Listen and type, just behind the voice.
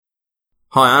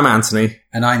Hi, I'm Anthony.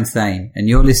 And I'm Thane, and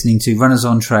you're listening to Runners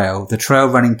on Trail, the trail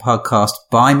running podcast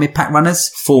by mid-pack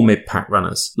runners. For mid-pack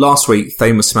runners. Last week,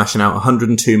 Thane was smashing out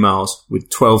 102 miles with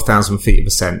 12,000 feet of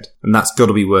ascent, and that's got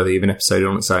to be worthy of an episode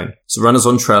on its own. So Runners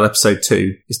on Trail episode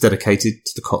 2 is dedicated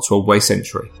to the Cotswold Way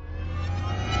Century.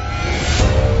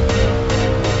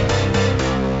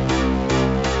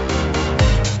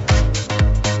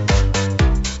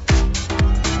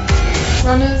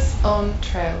 Runners on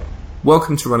Trail.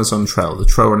 Welcome to Runners on Trail, the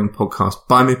trail running podcast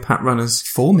by mid-pack runners.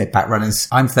 For mid-pack runners.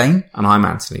 I'm Thane. And I'm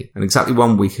Anthony. And exactly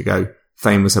 1 week ago,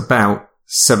 Thane was about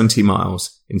 70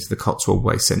 miles into the Cotswold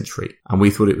Way Century. And we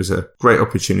thought it was a great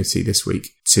opportunity this week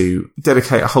to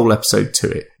dedicate a whole episode to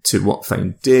it, to what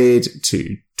Thane did,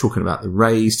 to talking about the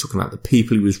race, talking about the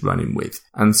people he was running with.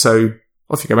 And so,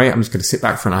 off you go, mate. I'm just going to sit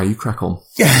back for an hour. You crack on.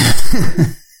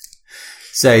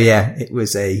 So, yeah, it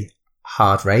was a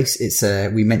hard race. It's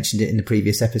we mentioned it in the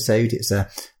previous episode. It's a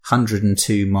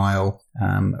 102 mile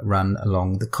run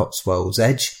along the Cotswolds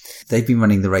Edge. They've been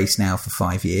running the race now for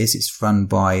 5 years. It's run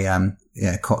by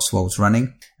Cotswolds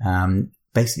Running.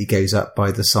 Basically goes up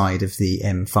by the side of the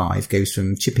M5, goes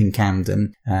from Chipping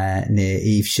Campden near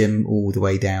Evesham all the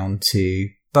way down to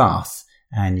Bath.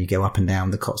 And you go up and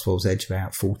down the Cotswolds Edge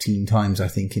about 14 times, I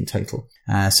think, in total.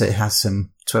 So it has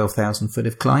some 12,000 foot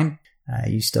of climb.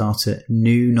 You start at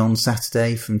noon on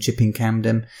Saturday from Chipping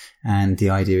Campden, and the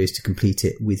idea is to complete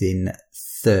it within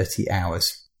 30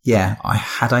 hours. Yeah,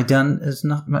 had I done as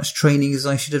much training as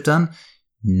I should have done?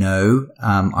 No,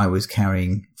 I was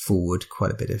carrying forward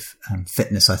quite a bit of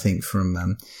fitness, I think, from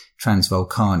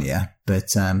Transvolcania,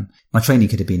 but my training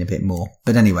could have been a bit more.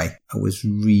 But anyway, I was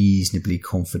reasonably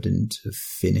confident of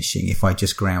finishing if I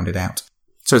just ground it out.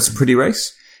 So it's a pretty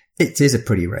race? It is a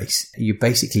pretty race. You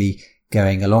basically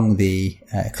going along the,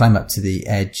 climb up to the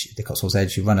edge, the Cotswolds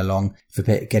Edge, you run along for a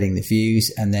bit, getting the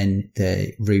views, and then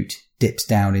the route dips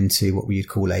down into what we would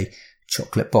call a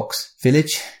chocolate box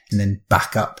village, and then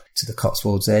back up to the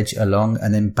Cotswolds Edge along,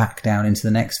 and then back down into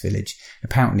the next village.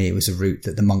 Apparently it was a route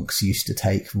that the monks used to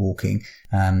take walking,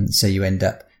 so you end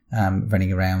up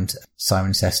running around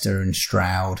Cirencester and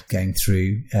Stroud, going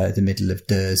through the middle of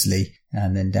Dursley,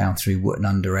 and then down through Wootton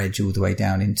Under Edge all the way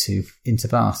down into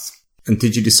Bath. And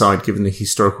did you decide, given the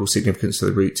historical significance of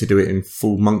the route, to do it in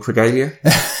full monk regalia?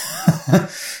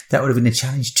 That would have been a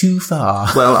challenge too far.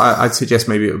 Well, I'd suggest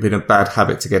maybe it would have been a bad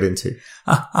habit to get into.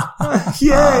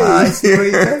 Yay!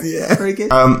 Very good. Yeah. Very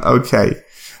good. Okay.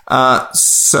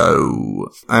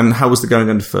 And how was the going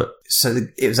underfoot? So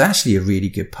it was actually a really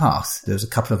good path. There was a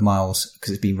couple of miles,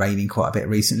 because it's been raining quite a bit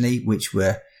recently, which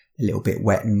were a little bit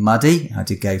wet and muddy. I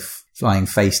did go flying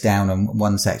face down on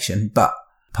one section, but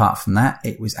apart from that,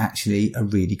 it was actually a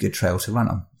really good trail to run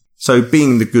on. So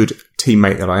being the good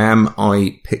teammate that I am,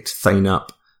 I picked Thane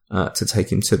up to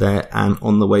take him to there. And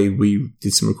on the way, we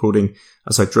did some recording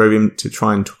as I drove him to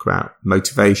try and talk about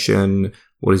motivation,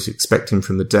 what he's expecting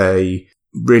from the day,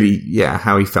 really, yeah,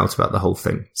 how he felt about the whole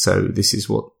thing. So this is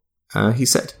what he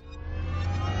said.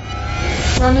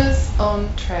 Runners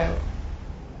on Trail.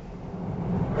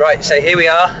 Right, so here we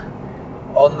are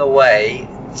on the way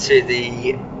to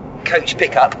the coach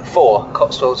pickup for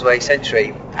Cotswolds Way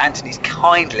Century. Anthony's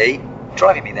kindly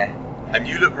driving me there. And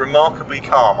you look remarkably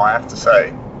calm, I have to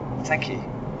say. Thank you.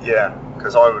 Yeah,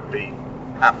 because I would be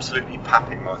absolutely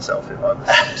papping myself if I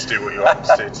was to do what you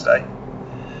asked to do today.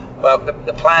 Well,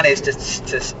 the plan is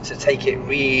to take it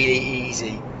really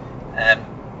easy.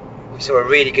 We saw a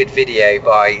really good video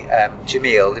by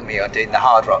Jamil, didn't we, on doing the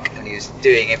hard rock, and he was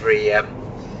doing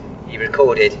he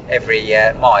recorded every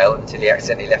mile until he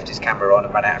accidentally left his camera on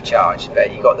and ran out of charge.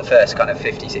 But he got the first kind of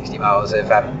 50, 60 miles of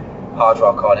hard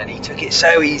rock on, and he took it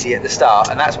so easy at the start.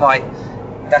 And that's my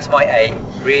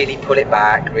aim. Really pull it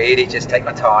back. Really just take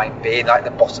my time, be in like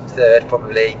the bottom third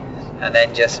probably, and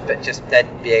then just then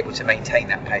be able to maintain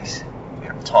that pace.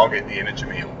 Yeah, target the inner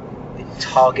Jamil. The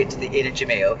inner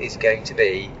Jamil is going to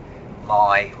be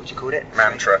my, what do you call it?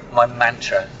 Mantra. My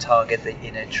mantra. Target the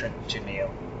inner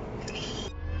Jamil.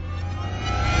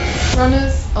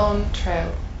 Runners on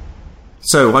Trail.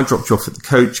 So I dropped you off at the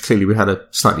coach. Clearly we had a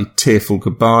slightly tearful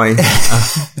goodbye.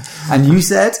 And you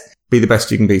said? Be the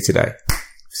best you can be today.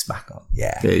 Smack on.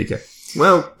 Yeah. There you go.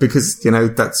 Well, because,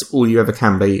 that's all you ever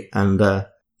can be. And,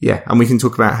 and we can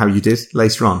talk about how you did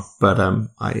later on. But,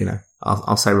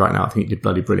 I'll say right now, I think you did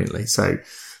bloody brilliantly. So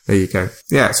there you go.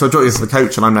 Yeah. So I dropped you off at the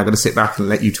coach, and I'm now going to sit back and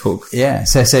let you talk. Yeah.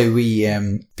 So we,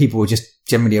 people were just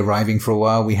generally arriving for a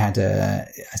while. We had,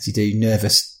 as you do,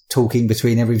 nervous chatting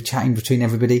between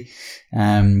everybody.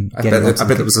 I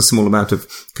bet there was a small amount of,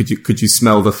 could you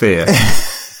smell the fear?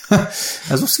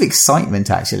 There's also excitement,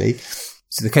 actually.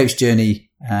 So the coach journey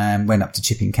went up to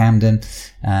Chipping Campden.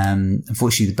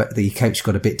 Unfortunately, the coach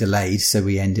got a bit delayed, so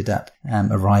we ended up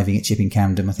arriving at Chipping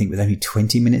Campden, I think, with only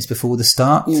 20 minutes before the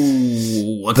start.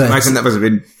 Ooh, I can imagine that must have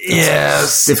been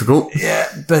difficult. Yeah,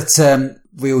 but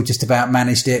we all just about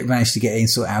managed to get in,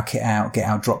 sort our kit out, get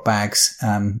our drop bags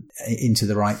into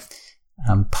the right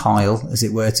pile, as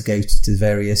it were, to go to the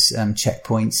various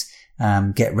checkpoints.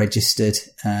 Get registered,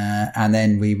 and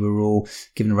then we were all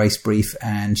given a race brief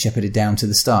and shepherded down to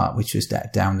the start, which was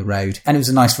down the road. And it was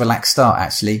a nice relaxed start,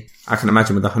 actually. I can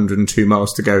imagine with 102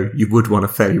 miles to go, you would want a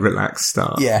fairly relaxed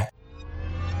start. Yeah.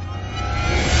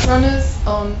 Runners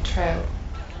on trail.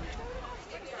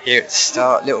 Here at the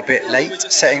start, a little bit late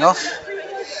setting off.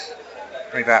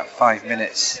 Probably about 5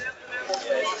 minutes.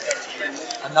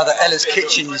 Another Ella's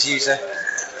Kitchens user.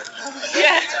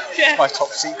 Yeah. My top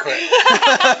secret.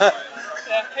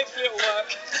 Yeah, hopefully it'll work.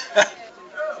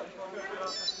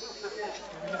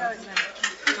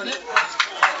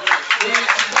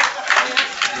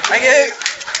 Thank you.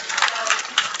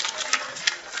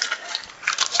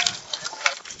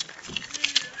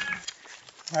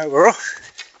 Right, we're off.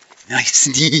 Nice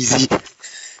and easy.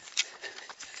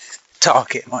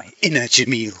 Target my inner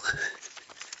Jamil.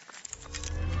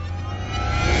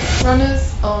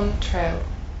 Runners on trail.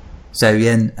 So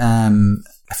then,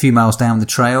 a few miles down the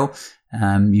trail,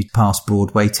 you pass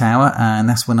Broadway Tower, and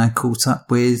that's when I caught up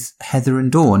with Heather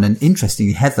and Dawn. And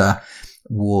interestingly, Heather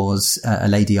was a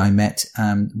lady I met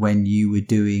when you were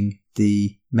doing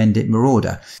the Mendip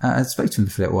Marauder. I spoke to them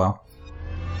for a little while.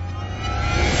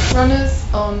 Runners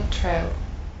on trail.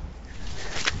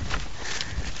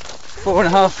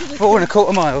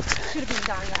 4.25 miles. Should have been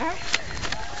down there.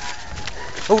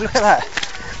 Oh, look at that.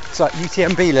 It's like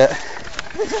UTMB, look.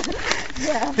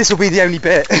 Yeah. This will be the only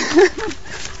bit.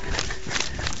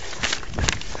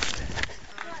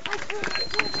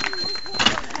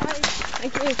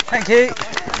 Thank you. Thank you.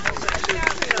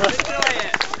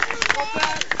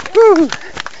 Woo.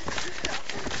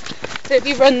 So have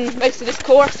you run most of this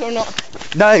course or not?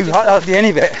 No, hardly any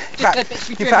of it. Just the bits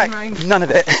you've driven around. None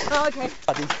of it. Oh, okay.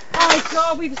 Buddy. Oh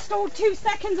God, we've stolen 2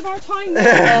 seconds of our time now.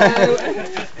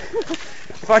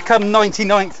 If I come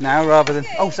 99th now rather than...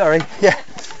 Oh, sorry. Yeah.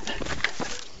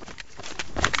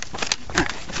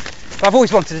 But I've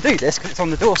always wanted to do this because it's on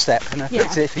the doorstep and I've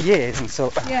looked at it for years and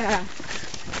thought... Yeah.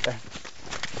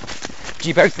 Do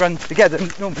you both run together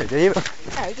normally, do you?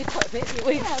 Yeah, we did quite a bit, didn't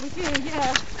we? Yeah, we do,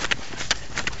 yeah.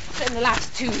 In the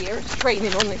last 2 years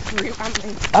training on this route, haven't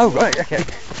we? Oh, right, okay.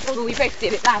 Although we both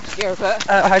did it last year, but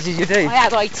How did you do? I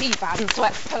had IT band, so I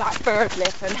had to pull that bird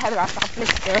lip, and Heather had that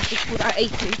blister, so she pulled out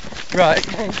 80.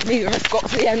 Right. And neither of us got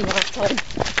to the end last time.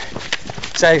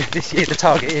 So this year the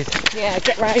target is Yeah,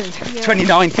 get round. Yeah.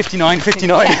 29, 59,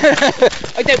 59. Yeah.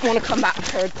 I don't want to come back a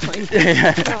third time.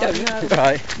 Yeah. I don't.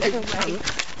 Right. No way.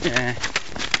 Yeah.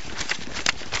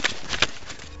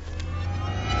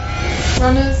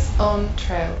 Runners on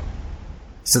trail.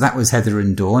 So that was Heather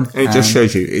and Dawn. It just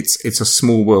shows you it's a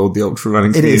small world, the ultra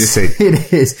running It community. is.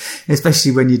 It is.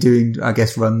 Especially when you're doing, I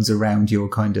guess, runs around your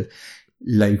kind of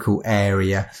local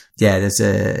area. Yeah, there's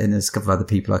a couple of other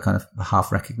people I kind of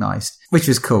half recognised, which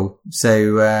was cool.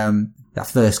 So that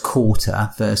first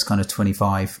kind of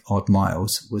 25 odd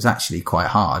miles was actually quite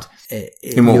hard.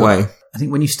 In what way? I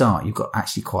think when you start, you've got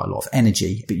actually quite a lot of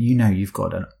energy, but you know you've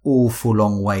got an awful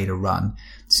long way to run.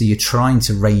 So you're trying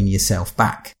to rein yourself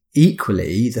back.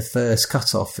 Equally, the first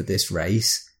cut-off for this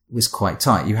race was quite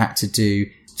tight. You had to do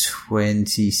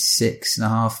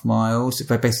 26.5 miles,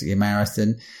 basically a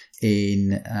marathon,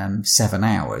 in 7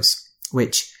 hours,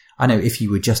 which I know if you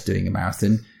were just doing a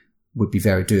marathon would be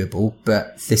very doable,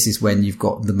 but this is when you've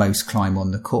got the most climb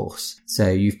on the course. So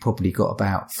you've probably got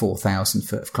about 4,000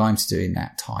 foot of climb to do in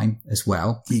that time as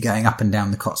well. You're going up and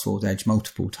down the Cotswold Edge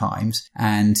multiple times,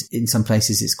 and in some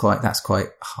places that's quite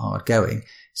hard going.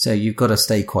 So you've got to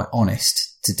stay quite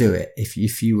honest to do it. If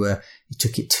you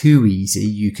took it too easy,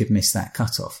 you could miss that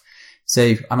cutoff.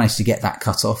 So I managed to get that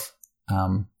cutoff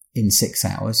in 6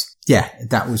 hours. Yeah,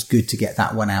 that was good to get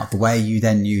that one out the way. You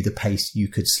then knew the pace. You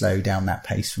could slow down that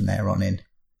pace from there on in.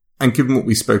 And given what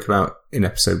we spoke about in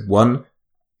episode 1,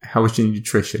 how was your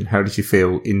nutrition? How did you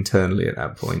feel internally at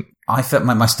that point? I felt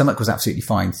my stomach was absolutely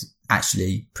fine,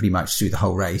 actually, pretty much through the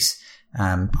whole race.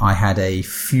 I had a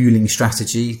fueling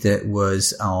strategy that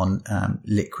was on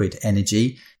liquid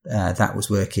energy. That was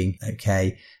working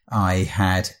okay. I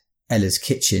had Ella's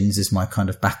Kitchens as my kind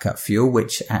of backup fuel,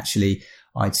 which actually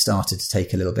I'd started to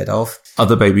take a little bit of.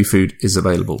 Other baby food is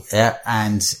available. Yeah,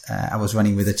 and I was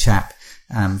running with a chap,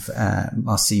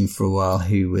 Marcin, for a while,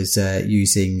 who was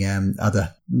using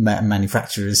other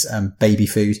manufacturers' baby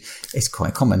food. It's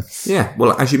quite common. Yeah,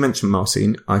 well, as you mentioned,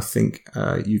 Marcin, I think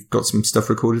you've got some stuff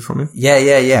recorded from him.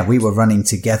 Yeah. We were running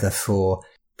together for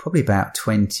probably about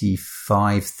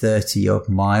 25, 30 odd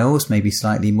miles, maybe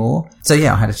slightly more. So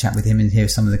yeah, I had a chat with him, and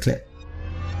here's some of the clip.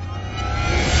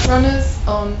 Runners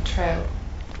on trail.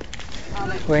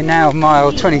 We're now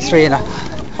mile 23 and a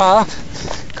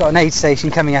half. Got an aid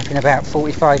station coming up in about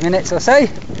 45 minutes or so.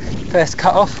 First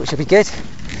cut off, which will be good.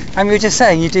 And we were just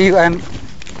saying, you do,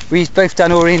 we've both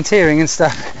done orienteering and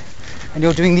stuff, and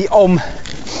you're doing the OM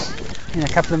in a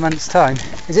couple of months' time.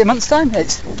 Is it a month's time?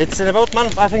 It's in about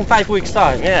month, I think 5 weeks'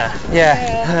 time, yeah.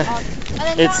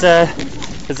 It's the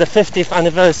 50th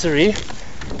anniversary, so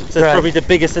it's probably the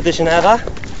biggest edition ever.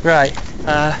 Right.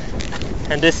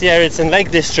 And this year it's in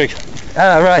Lake District.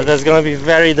 Oh, right. So there's going to be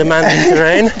very demanding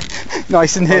terrain.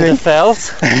 Nice and on hilly. the fells.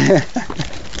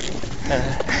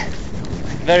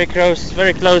 Very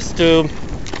close to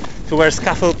where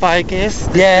Scafell Pike is.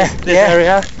 This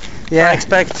area. Yeah. I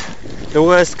expect the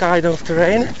worst kind of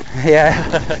terrain. Yeah.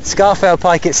 Scafell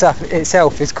Pike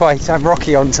itself is quite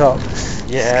rocky on top.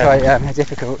 Yeah. It's quite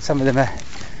difficult. Some of them are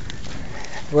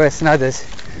worse than others.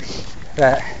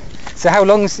 But, so how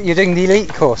long's you're doing the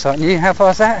elite course, aren't you? How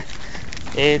far's that?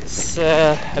 It's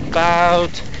about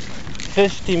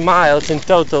 50 miles in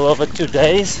total over 2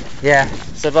 days. Yeah.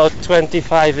 It's about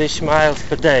 25-ish miles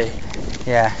per day.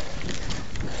 Yeah.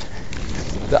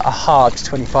 But a hard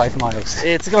 25 miles.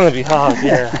 It's going to be hard,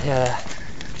 yeah.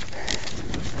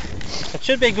 It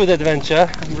should be a good adventure.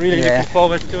 I'm really looking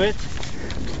forward to it.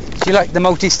 Do you like the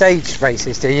multi-stage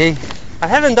races, do you? I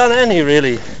haven't done any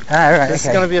really. Ah, right, This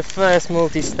is going to be a first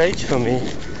multi-stage for me.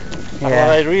 And what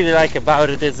I really like about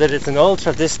it is that it's an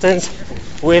ultra distance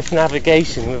with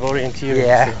navigation, with orienteering.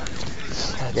 Yeah.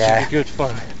 So that should be good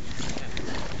fun.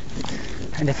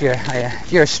 And if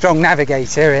you're a strong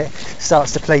navigator, it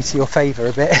starts to play to your favour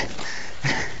a bit.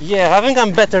 Yeah, I think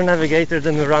I'm better navigator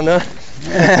than the runner.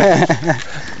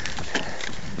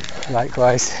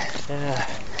 Likewise. Yeah.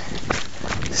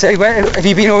 So have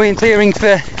you been orienteering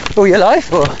for all your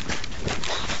life, or?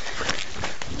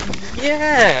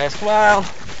 Yes, well,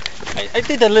 I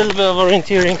did a little bit of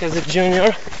orienteering as a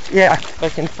junior. Yeah.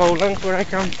 Back in Poland, where I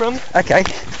come from. Okay.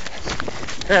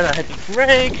 Then I had a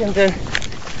break, and then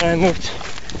I moved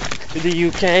to the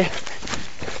UK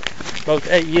about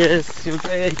 8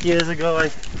 years ago.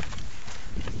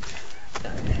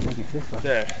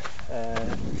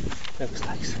 Looks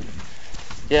like so.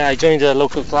 Yeah, I joined a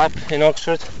local club in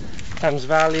Oxford, Thames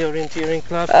Valley Orienteering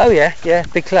Club. Oh yeah,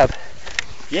 big club.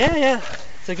 Yeah,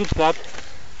 it's a good club,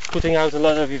 putting out a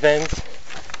lot of events,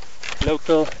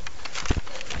 local,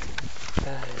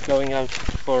 going out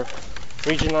for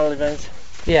regional events.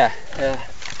 Yeah.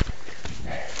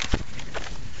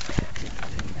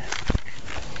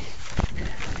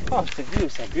 Oh, the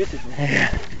views are beautiful.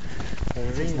 Yeah.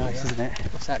 Really nice, isn't it?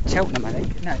 What's that? Cheltenham, I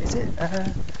think. No, is it?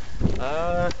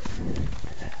 I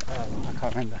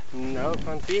can't remember. No,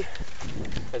 can't be.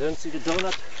 I don't see the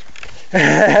donut.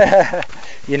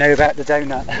 You know about the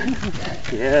donut?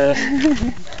 Yeah.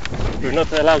 We're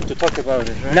not allowed to talk about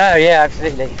it, right? No, yeah,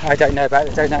 absolutely. I don't know about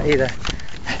the donut either.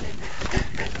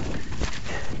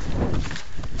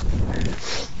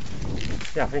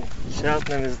 Yeah, I think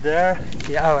Cheltenham is there.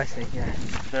 Yeah, oh, I see, yeah.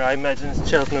 There, I imagine, is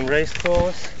Cheltenham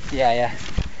Racecourse. Yeah.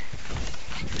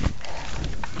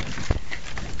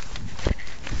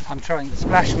 I'm trying the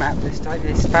splash map this time,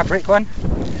 this fabric one.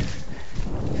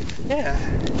 Yeah,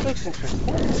 looks interesting.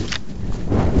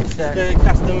 It's the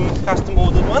custom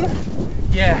ordered one.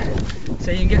 Yeah,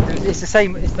 so you can get them. It's the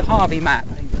same. It's the Harvey map.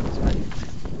 I think that's right.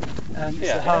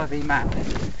 It's the Harvey map.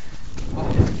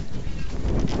 Oh.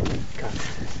 God.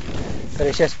 But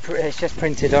it's just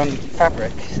printed on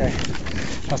fabric. So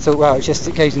I thought, well, it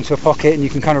goes into a pocket and you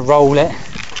can kind of roll it.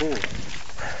 Cool.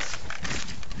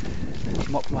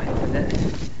 Mop my head with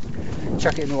it.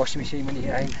 Chuck it in the washing machine when you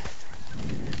get home.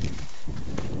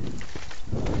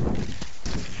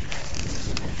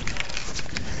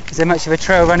 Is there much of a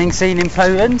trail running scene in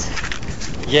Poland?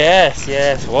 Yes.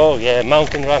 Whoa, yeah.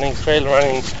 Mountain running, trail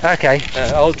running. Okay.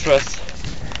 Ultras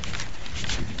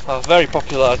are very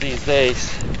popular these days.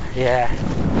 Yeah.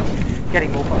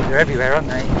 Getting more popular everywhere, aren't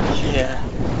they? Yeah.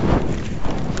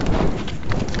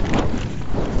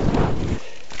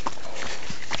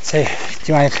 So,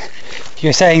 you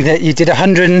were saying that you did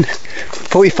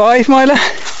 145 miler?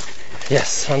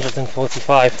 Yes,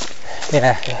 145.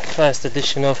 Yeah. First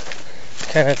edition of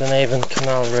Kenneth and Avon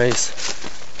Canal Race.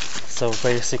 So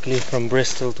basically from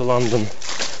Bristol to London.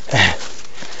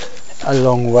 A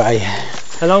long way.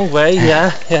 A long way,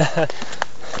 yeah.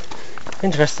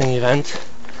 Interesting event.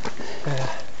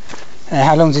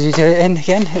 How long did you do it in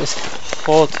again? It was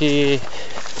 40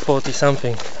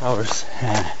 something hours.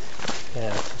 Yeah.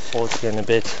 Yeah, 40 and a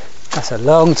bit. That's a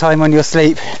long time on your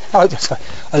sleep. Oh, sorry,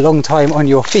 a long time on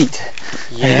your feet.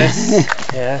 Yes,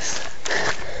 yes.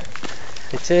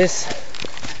 It is.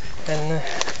 And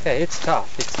yeah, it's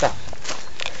tough.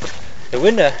 The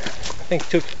winner, I think,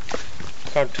 took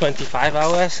about 25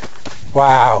 hours.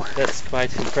 Wow. That's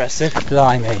quite impressive.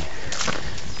 Blimey.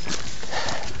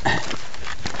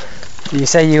 You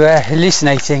say you were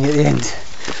hallucinating at the end.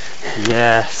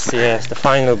 Yes, the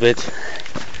final bit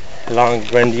along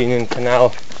Grand Union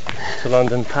Canal to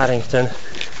London Paddington.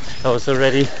 I was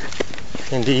already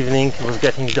in the evening, it was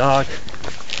getting dark.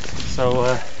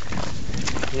 So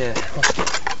yeah,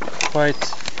 quite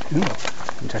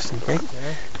interesting thing.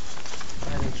 Yeah,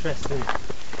 quite interesting.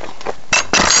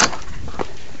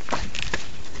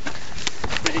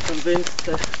 Pretty convinced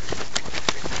that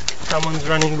someone's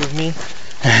running with me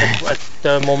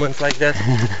at moments like that.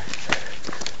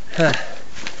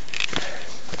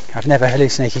 I've never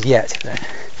hallucinated yet, but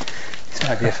this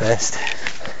might be a first.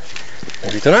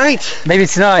 Maybe tonight. Maybe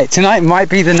tonight. Tonight might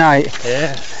be the night.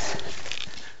 Yeah.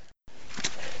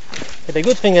 The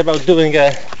good thing about doing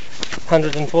a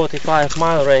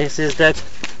 145-mile race is that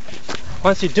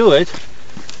once you do it,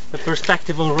 the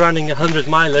perspective of running a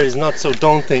 100-miler is not so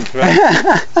daunting, right?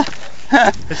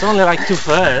 It's only like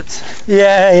 2/3.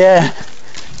 Yeah.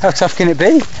 How tough can it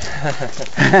be?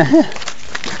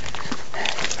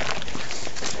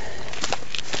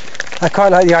 I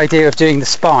quite like the idea of doing the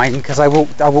spine because I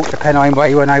walked the Pennine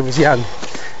Way when I was young,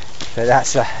 but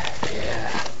that's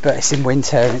but it's in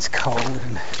winter and it's cold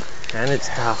and it's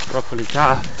tough, properly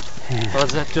tough. Yeah.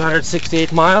 What's that,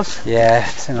 268 miles? Yeah,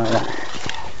 something like that.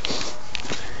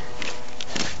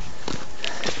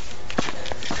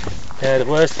 Yeah, the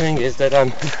worst thing is that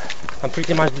I'm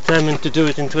pretty much determined to do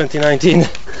it in 2019.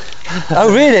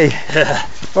 Oh really? Yeah.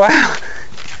 Wow.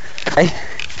 Okay.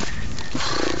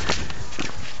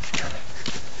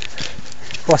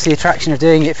 What's the attraction of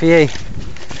doing it for you?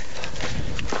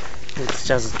 It's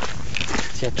just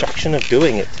the attraction of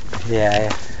doing it.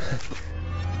 Yeah.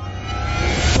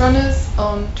 Runners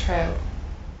on trail.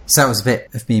 So that was a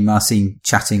bit of me and Marcin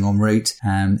chatting en route.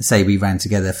 Say we ran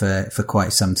together for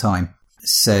quite some time.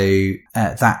 So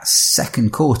that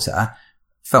second quarter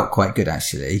felt quite good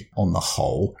actually on the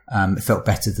whole. It felt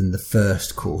better than the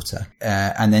first quarter.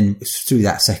 And then through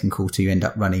that second quarter you end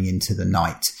up running into the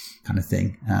night kind of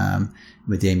thing,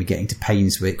 with the aim of getting to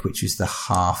Painswick, which was the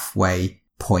halfway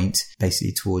point,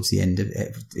 basically towards the end of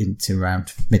it, into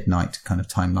around midnight kind of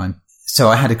timeline. So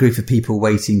I had a group of people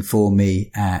waiting for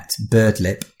me at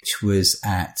Birdlip, which was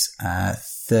at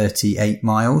 38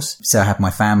 miles. So I had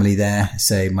my family there.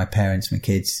 So my parents, my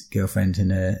kids, girlfriend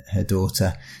and her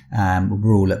daughter,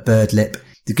 were all at Birdlip.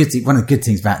 One of the good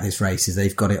things about this race is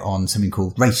they've got it on something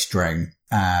called Race Drone,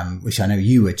 which I know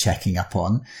you were checking up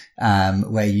on,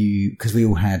 where because we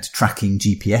all had tracking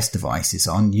GPS devices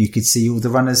on, you could see all the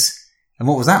runners. And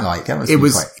what was that like?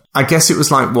 I guess it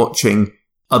was like watching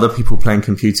other people playing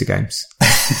computer games.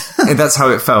 And that's how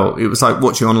it felt. It was like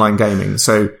watching online gaming.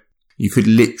 So you could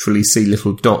literally see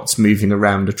little dots moving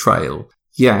around a trail.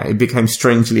 Yeah, it became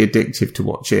strangely addictive to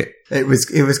watch it. It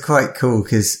was quite cool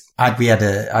because we had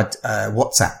a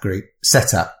WhatsApp group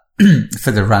set up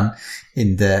for the run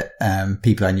in the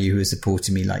people I knew who were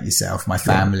supporting me, like yourself, my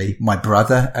family, my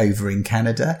brother over in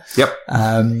Canada. Yep.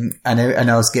 And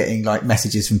I was getting like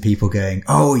messages from people going,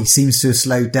 "Oh, he seems to have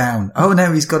slowed down. Oh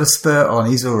no, he's got a spurt on.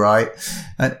 He's all right."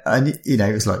 And you know,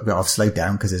 it was like, well, I've slowed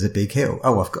down because there's a big hill.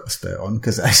 Oh, I've got a spurt on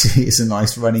because actually it's a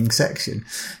nice running section.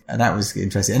 And that was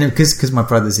interesting. And because my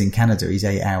brother's in Canada, he's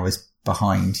 8 hours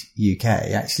behind UK.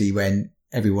 Actually, when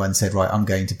everyone said, right, I'm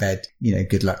going to bed, you know,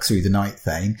 good luck through the night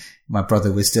thing, my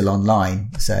brother was still online.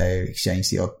 So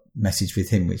exchanged the odd message with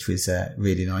him, which was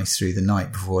really nice through the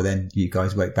night before then you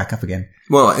guys woke back up again.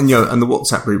 Well, and and the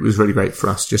WhatsApp group was really great for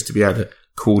us just to be able to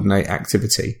coordinate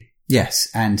activity. Yes.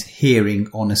 And hearing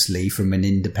honestly from an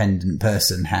independent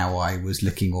person how I was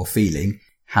looking or feeling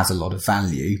has a lot of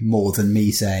value, more than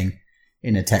me saying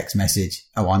in a text message,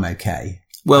 "Oh, I'm okay."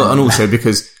 Well, and also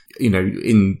because, you know,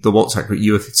 in the WhatsApp group,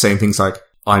 you were saying things like,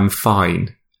 "I'm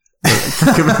fine."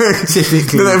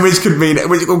 Typically. Which could mean,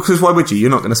 because why would you? You're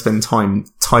not going to spend time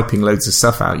typing loads of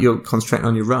stuff out. You're concentrating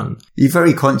on your run. You're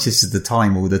very conscious of the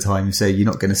time all the time, so you're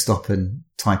not going to stop and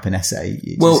type an essay.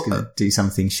 You're just going to do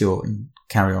something short and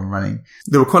carry on running.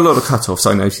 There were quite a lot of cut-offs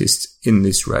I noticed in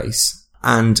this race,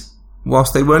 and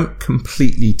whilst they weren't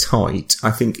completely tight,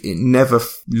 I think it never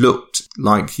looked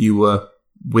like you were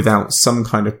without some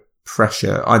kind of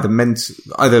pressure, either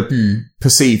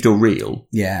perceived or real.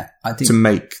 Yeah, I think to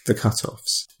make the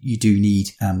cut-offs. You do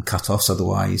need cut-offs,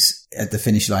 otherwise at the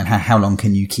finish line, how long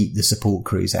can you keep the support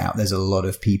crews out? There's a lot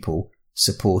of people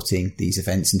supporting these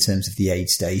events in terms of the aid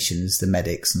stations, the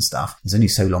medics and stuff. There's only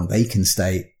so long they can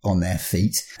stay on their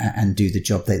feet and do the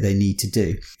job that they need to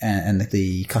do. And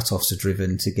the cut-offs are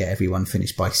driven to get everyone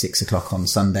finished by 6 o'clock on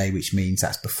Sunday, which means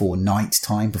that's before night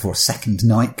time, before a second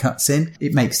night cuts in.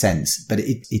 It makes sense, but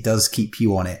it does keep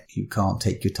you on it. You can't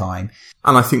take your time.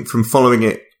 And I think from following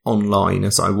it online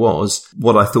as I was,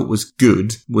 what I thought was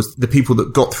good was the people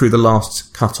that got through the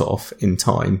last cut-off in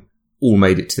time all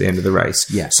made it to the end of the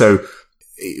race. Yeah. So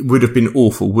it would have been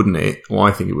awful, wouldn't it? Or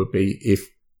I think it would be, if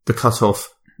the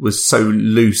cut-off was so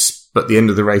loose but the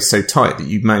end of the race so tight that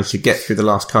you managed to get through the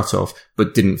last cut-off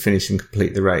but didn't finish and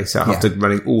complete the race. After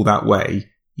running all that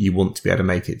way, you want to be able to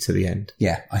make it to the end.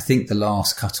 Yeah, I think the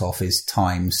last cut-off is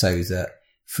timed so that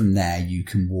from there you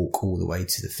can walk all the way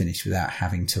to the finish without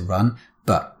having to run.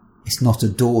 But it's not a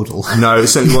dawdle. No, it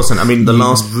certainly wasn't. I mean,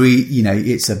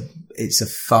 it's a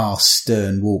fast,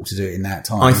 stern walk to do it in that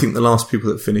time. I think the last people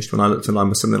that finished when I looked online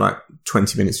was something like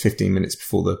 20 minutes, 15 minutes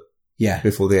before the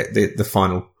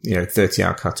final,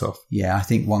 30-hour cut-off. Yeah, I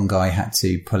think one guy had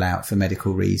to pull out for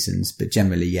medical reasons, but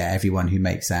generally, everyone who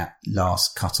makes that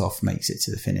last cut-off makes it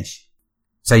to the finish.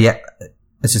 So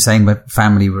as you're saying, my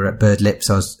family were at Bird Lip,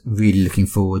 so I was really looking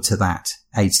forward to that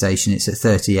aid station. It's at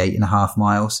 38.5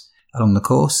 miles along the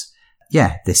course.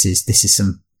 Yeah, this is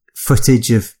some footage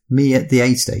of me at the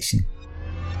aid station.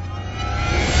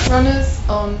 Runners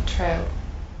on trail.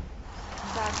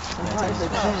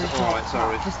 Alright,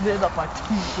 sorry. Just lit up like 2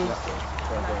 gigs.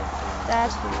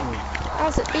 Dad,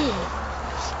 how's it been?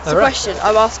 It's a question.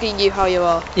 I'm asking you how you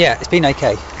are. Yeah, it's been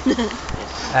okay.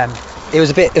 It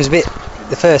was a bit.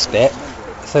 The first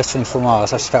 24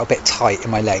 miles, I just felt a bit tight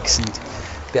in my legs and a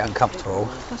bit uncomfortable.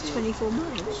 That's 24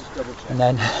 miles.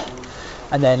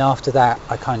 And then after that,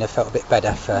 I kind of felt a bit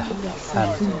better for a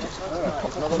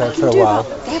while.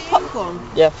 They have popcorn.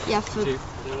 Yeah. Yeah.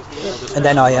 And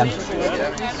then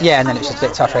and then it's just a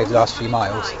bit tougher over the last few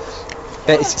miles.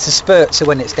 But it's a spurt, so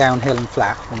when it's downhill and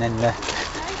flat, and then the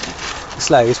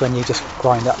slow is when you just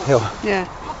grind uphill. Yeah.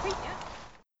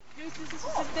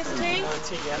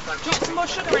 Drop some more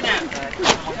sugar in it.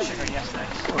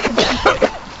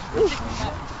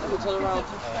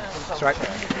 That's right.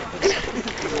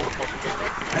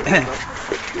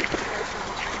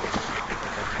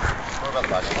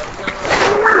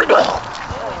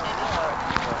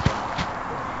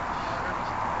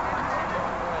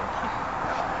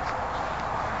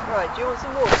 Right, do you want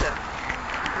some water?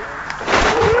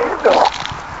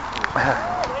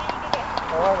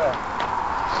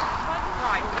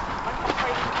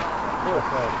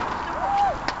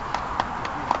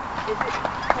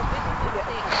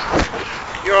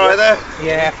 You alright there?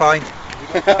 Yeah, fine.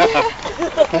 I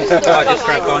just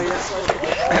crack on.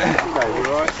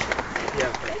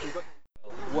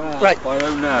 Wow. Right. I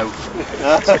don't know.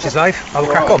 Such is life. I will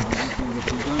crack on.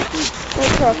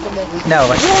 No,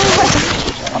 I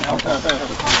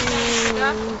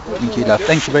Thank you, love.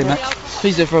 Thank you very much.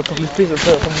 Please don't throw a couple. Please don't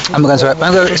throw a couple. I'm going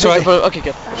to it's all right. Okay,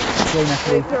 good.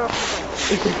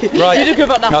 Right. You do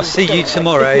about that. I'll see you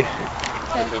tomorrow.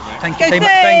 Thank you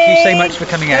so much for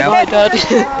coming out. Bye, Dad.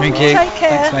 Thank you. Take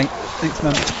care. Thanks, mate. Thanks,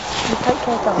 Mum. Take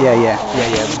care, darling. Yeah,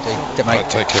 we'll do. Don't make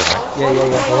Take care, mate.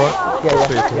 Yeah. All right.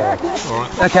 Yeah.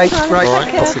 Alright. Okay, right. All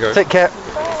right, off you go. Take care. Go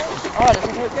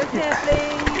carefully.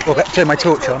 Well, turn my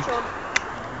torch on.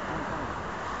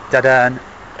 Da-dan.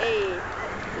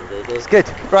 It's good.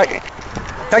 Right.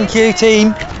 Thank you,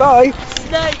 team. Bye.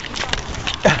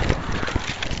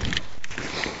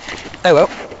 Oh well.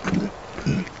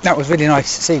 That was really nice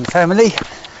seeing the family.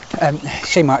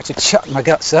 Shame I had to chuck my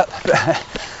guts up.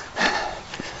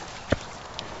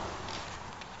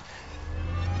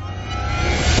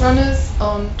 Runners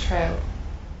on trail.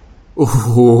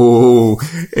 Ooh,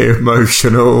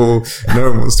 emotional. No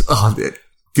one wants to.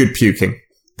 Good puking.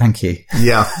 Thank you.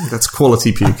 Yeah, that's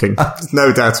quality puking.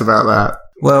 No doubt about that.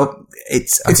 Well,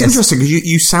 it's interesting because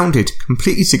you sounded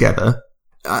completely together.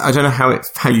 I don't know how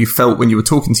you felt when you were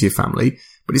talking to your family,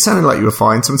 but it sounded like you were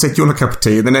fine. Someone said, "Do you want a cup of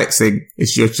tea?" And the next thing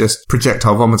is you're just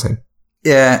projectile vomiting.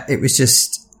 Yeah, I think it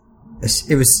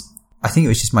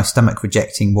was just my stomach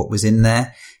rejecting what was in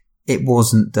there. It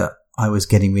wasn't that I was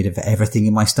getting rid of everything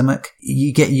in my stomach.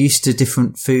 You get used to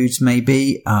different foods,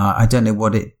 maybe. I don't know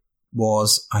what it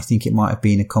was, I think it might have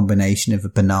been a combination of a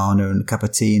banana and a cup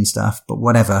of tea and stuff, but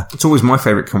whatever. It's always my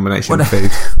favourite combination of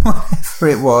food. Whatever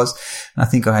it was. And I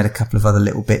think I had a couple of other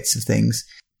little bits of things.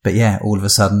 But yeah, all of a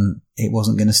sudden it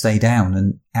wasn't going to stay down,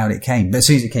 and out it came. But as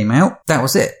soon as it came out, that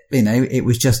was it. You know, it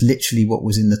was just literally what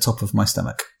was in the top of my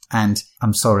stomach. And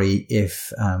I'm sorry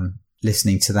if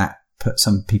listening to that put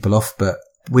some people off, but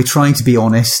we're trying to be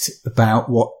honest about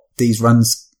what these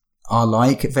runs are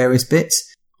like at various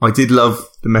bits. I did love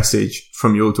the message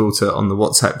from your daughter on the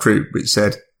WhatsApp group, which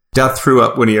said, Dad threw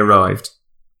up when he arrived.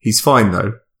 He's fine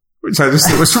though. Which I just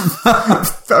thought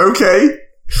was, okay,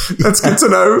 that's good to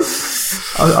know.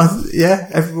 Yeah,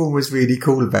 everyone was really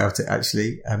cool about it,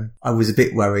 actually. I was a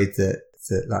bit worried that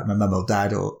like my mum or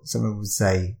dad or someone would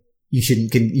say, you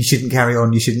shouldn't carry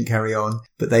on.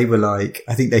 But they were like,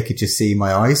 I think they could just see in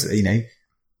my eyes, you know,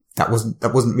 that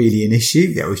wasn't really an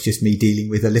issue. That was just me dealing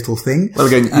with a little thing. Well,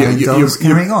 again, I was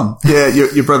carrying on. Yeah,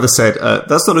 your brother said,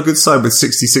 that's not a good sign with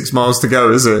 66 miles to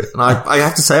go, is it? And I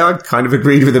have to say, I kind of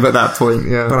agreed with him at that point,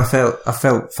 yeah. But I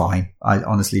felt fine. I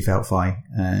honestly felt fine.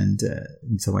 And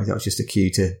in some ways, that was just a cue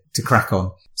to crack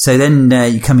on. So then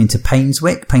you come into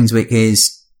Painswick. Painswick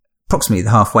is approximately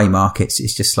the halfway mark.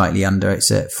 It's just slightly under.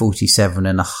 It's at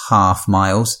 47.5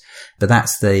 miles. But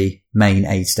that's the main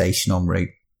aid station en route.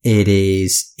 It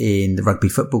is in the Rugby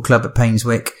Football Club at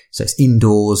Painswick, so it's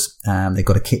indoors. They've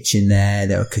got a kitchen there.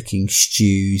 They were cooking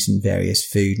stews and various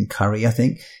food, and curry, I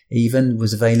think, even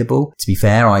was available. To be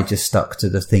fair, I just stuck to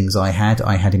the things I had.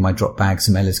 I had in my drop bag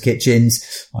some Ella's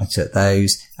Kitchens. I took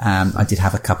those. I did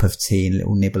have a cup of tea and a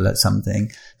little nibble at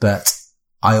something, but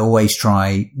I always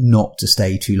try not to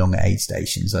stay too long at aid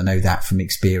stations. I know that from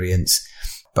experience,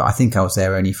 but I think I was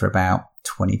there only for about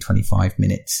 20-25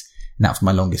 minutes. And that was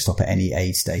my longest stop at any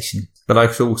aid station. But I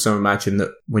could also imagine that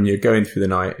when you're going through the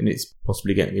night and it's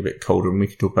possibly getting a bit colder, and we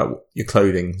can talk about your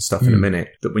clothing and stuff in a minute,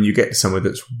 that when you get to somewhere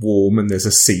that's warm and there's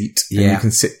a seat and you can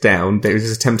sit down, there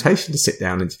is a temptation to sit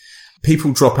down. And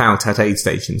people drop out at aid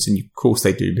stations, and of course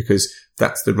they do, because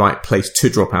that's the right place to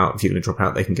drop out. If you're going to drop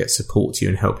out, they can get support to you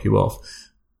and help you off.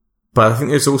 But I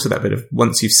think there's also that bit of,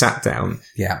 once you've sat down,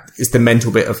 it's the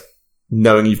mental bit of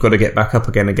knowing you've got to get back up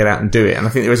again and get out and do it. And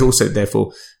I think there is also,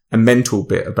 therefore, a mental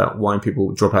bit about why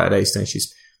people drop out at aid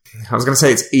stations. I was going to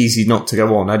say it's easy not to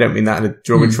go on. I don't mean that in a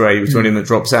derogatory way to anyone that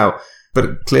drops out.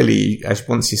 But clearly,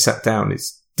 once you sat down,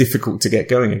 it's difficult to get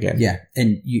going again. Yeah,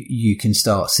 and you can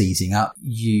start seizing up.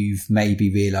 You've maybe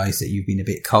realised that you've been a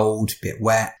bit cold, a bit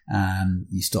wet.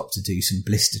 You stop to do some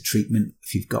blister treatment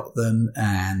if you've got them,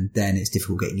 and then it's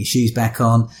difficult getting your shoes back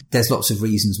on. There's lots of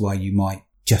reasons why you might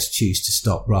just choose to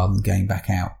stop rather than going back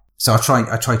out. So I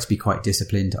tried to be quite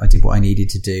disciplined. I did what I needed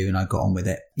to do and I got on with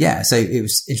it. Yeah, so it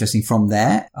was interesting. From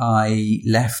there, I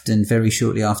left, and very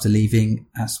shortly after leaving,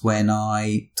 that's when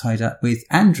I tied up with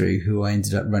Andrew, who I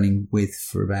ended up running with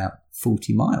for about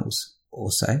 40 miles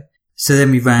or so. So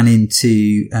then we ran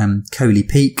into Coley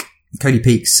Peak. Coley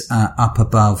Peak's up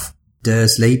above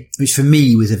Dursley, which for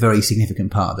me was a very significant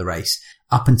part of the race.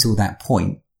 Up until that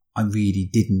point, I really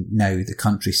didn't know the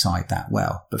countryside that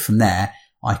well. But from there,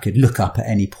 I could look up at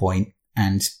any point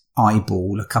and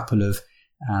eyeball a couple of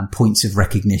points of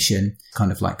recognition,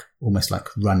 kind of like almost like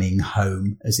running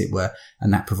home, as it were.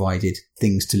 And that provided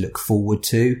things to look forward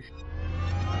to.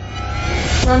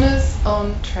 Runners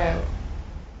on trail.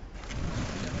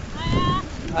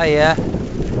 Oh yeah,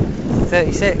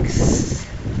 36.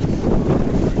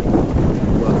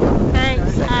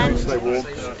 Thanks, and Stay warm.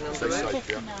 Stay safe,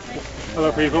 yeah.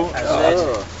 Hello people.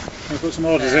 We'll put some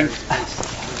orders in.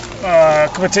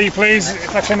 Cup of tea please,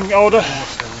 if I can order.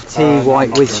 Tea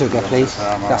white with sugar please.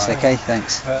 That's okay,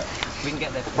 thanks.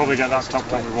 Probably get that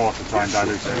topped up with water, try and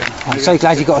dilute it. I'm so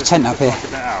glad you got a tent up here.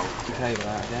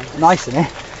 Nice, isn't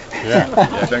it?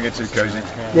 Yeah, don't get too cosy.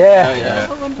 Yeah.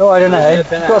 Oh, I don't know.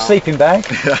 Got a sleeping bag.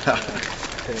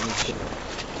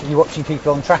 Are you watching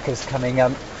people on trackers coming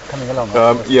along?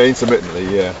 Yeah, intermittently,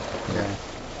 yeah.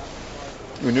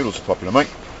 Your noodles are popular, mate.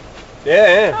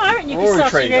 Yeah. Oh, I reckon you could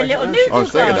start your little noodles. I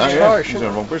was thinking that, yeah. She's in the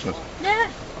wrong business.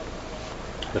 Yeah.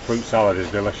 The fruit salad is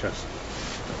delicious.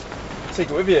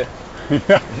 Take it with you.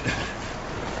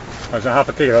 That's a half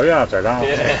a kilo, yeah, I'll take that.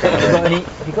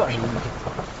 Have you got any?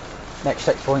 Next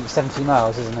checkpoint, 70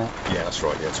 miles, isn't it? Yeah, that's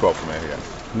right, yeah, 12 from here, yeah.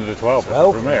 Another 12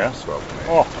 from here? 12 from here.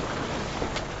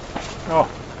 Oh.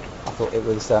 I thought it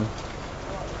was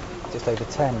just over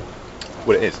 10.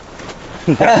 Well, it is.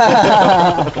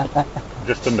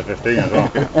 Just under 15 as well.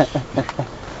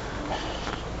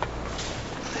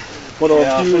 What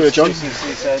are you, John?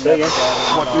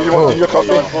 What do you want in your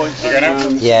coffee?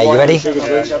 Yeah, you ready?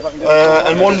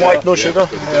 And one white, no sugar.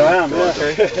 Yeah, I am, yeah.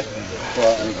 Okay.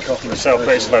 Myself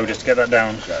pretty slow just to get that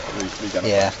down.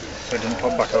 Yeah. so it doesn't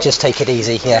pop back up. Just take it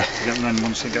easy, yeah. And then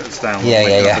once it gets down, yeah,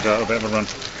 we'll yeah. make a bit of a run.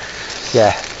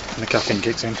 Yeah. And the caffeine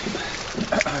kicks in.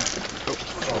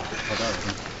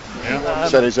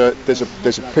 So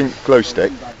there's a pink glow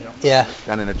stick. Yeah.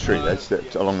 Down in a tree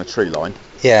along the tree line.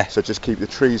 Yeah. So just keep the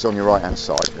trees on your right hand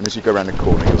side, and as you go around the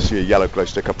corner, you'll see a yellow glow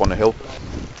stick up on the hill.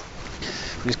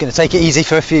 I'm just going to take it easy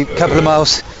for a couple of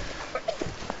miles.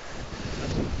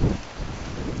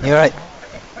 You alright?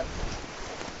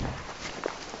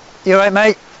 You alright,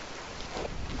 mate?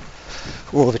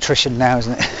 All of attrition now,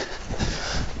 isn't it?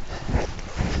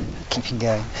 Keeping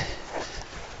going.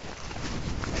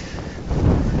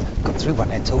 Got through one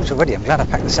end torch already. I'm glad I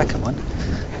packed the second one.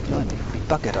 I'd be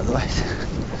buggered otherwise.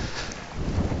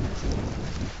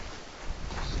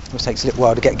 It takes a little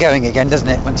while to get going again, doesn't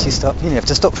it? Once you stop, you have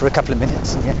to stop for a couple of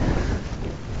minutes. And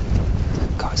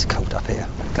God, it's cold up here.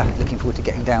 Glad, looking forward to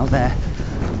getting down there.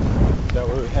 Is that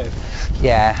where we head?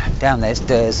 Yeah, down there's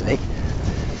Dursley.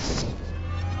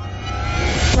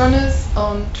 Runners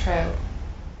on trail.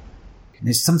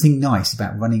 There's something nice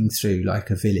about running through like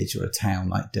a village or a town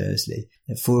like Dursley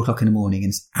at 4 o'clock in the morning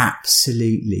and there's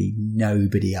absolutely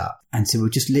nobody up. And so we're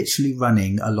just literally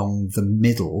running along the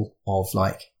middle of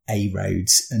like A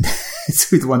roads and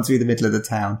through the middle of the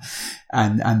town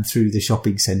and through the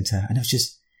shopping centre. And it was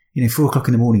just, 4 o'clock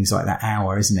in the morning is like that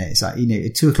hour, isn't it? It's like,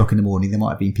 at 2 o'clock in the morning, there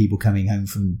might have been people coming home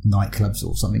from nightclubs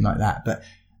or something like that,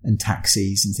 and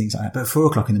taxis and things like that. But at 4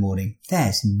 o'clock in the morning,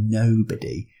 there's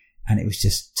nobody. And it was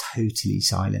just totally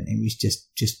silent. It was just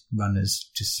runners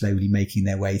just slowly making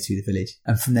their way through the village.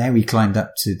 And from there, we climbed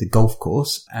up to the golf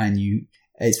course and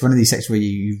it's one of these sections where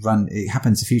you run, it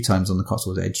happens a few times on the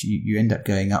Cotswolds Edge. You end up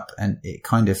going up and it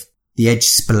kind of, the edge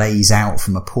splays out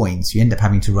from a point. So you end up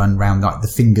having to run around like the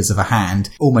fingers of a hand,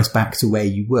 almost back to where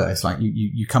you were. It's like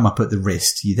you come up at the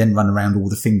wrist, you then run around all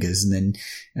the fingers and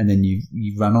then you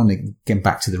run on again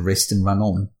back to the wrist and run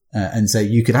on. And so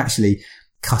you could actually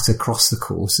cut across the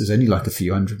course. There's only like a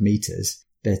few hundred meters,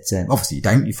 but obviously you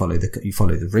don't. You follow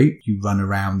the route. You run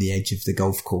around the edge of the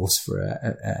golf course for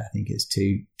I think it's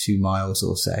 2 miles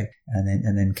or so,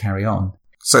 and then carry on.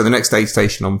 So the next aid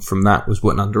station on from that was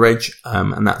Wootton Under Edge,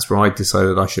 and that's where I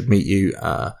decided I should meet you.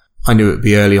 I knew it would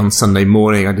be early on Sunday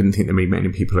morning. I didn't think there'd be many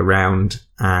people around,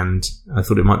 and I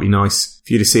thought it might be nice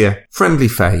for you to see a friendly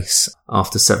face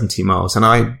after 70 miles. And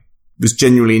I was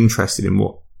genuinely interested in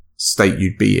what state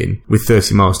you'd be in with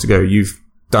 30 miles to go. You've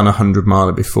done a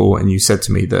 100-miler before, and you said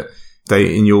to me that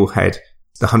in your head,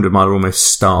 the 100-miler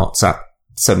almost starts at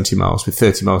 70 miles with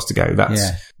 30 miles to go.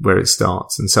 That's where it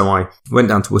starts. And so I went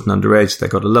down to Wootton Under Edge. They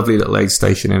got a lovely little aid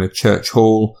station in a church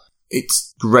hall.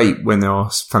 It's great when there are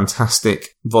fantastic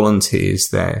volunteers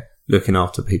there looking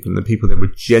after people, and the people that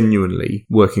were genuinely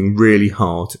working really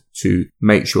hard to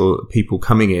make sure that people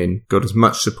coming in got as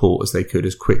much support as they could,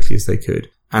 as quickly as they could,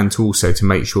 and also to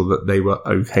make sure that they were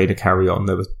okay to carry on.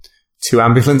 There were 2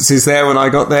 ambulances there when I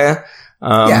got there.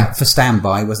 For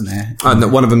standby, wasn't there?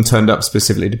 And one of them turned up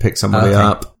specifically to pick somebody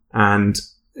up. And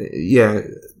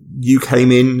you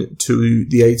came in to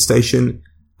the aid station,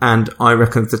 and I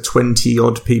reckon of the 20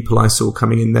 odd people I saw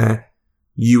coming in there,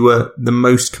 you were the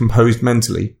most composed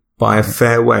mentally by a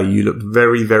fair way. You looked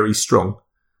very, very strong.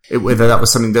 Whether that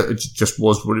was something that just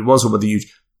was what it was, or whether you'd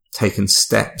taken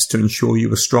steps to ensure you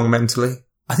were strong mentally.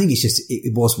 I think it's just,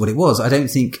 it was what it was. I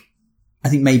think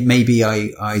maybe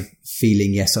I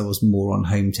feeling, yes, I was more on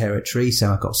home territory.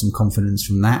 So I got some confidence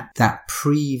from that. That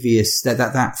previous,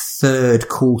 that third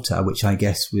quarter, which I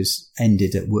guess was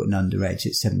ended at Wootton Under Edge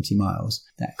at 70 miles,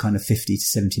 that kind of 50 to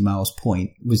 70 miles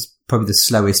point was probably the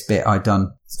slowest bit I'd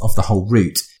done of the whole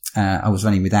route. I was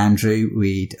running with Andrew.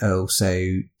 We'd also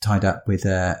tied up with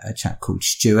a chap called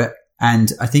Stuart. And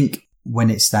I think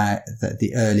when it's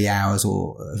the early hours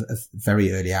or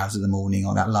very early hours of the morning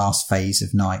or that last phase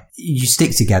of night, you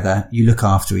stick together, you look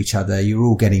after each other, you're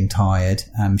all getting tired.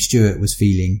 Stuart was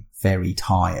feeling very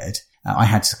tired. I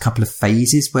had a couple of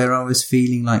phases where I was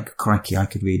feeling like, crikey, I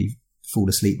could really fall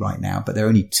asleep right now. But there are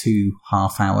only 2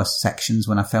 half-hour sections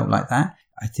when I felt like that.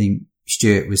 I think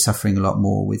Stuart was suffering a lot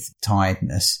more with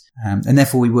tiredness. And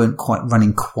therefore we weren't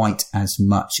running quite as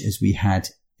much as we had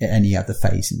at any other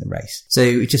phase in the race. So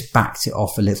it just backed it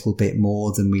off a little bit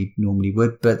more than we normally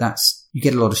would. But you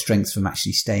get a lot of strength from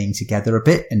actually staying together a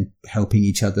bit and helping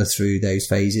each other through those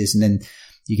phases. And then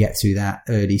you get through that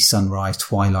early sunrise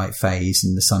twilight phase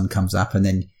and the sun comes up, and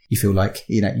then you feel like,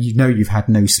 you've had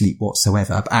no sleep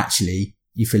whatsoever, but actually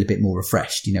you feel a bit more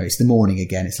refreshed. It's the morning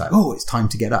again. It's like, oh, it's time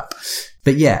to get up.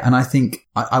 But yeah, and I think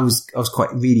I was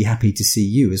quite really happy to see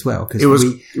you as well. Cause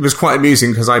it was quite amusing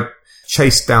because I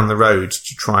chased down the road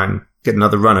to try and get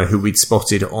another runner who we'd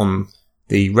spotted on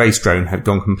the race drone had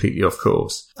gone completely off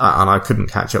course, and I couldn't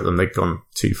catch up with them. They'd gone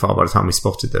too far by the time we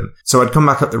spotted them. So I'd come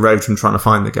back up the road from trying to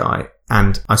find the guy,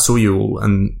 and I saw you all,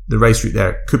 and the race route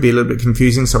there could be a little bit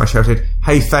confusing, so I shouted,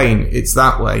 "Hey Thane, it's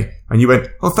that way." And you went,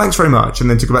 "Oh, thanks very much," and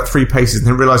then took about 3 paces and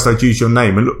then realised I'd used your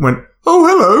name and went, "Oh,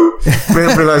 hello." I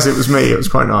didn't realise it was me. It was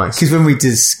quite nice. Because when we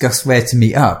discussed where to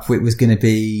meet up, it was going to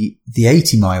be the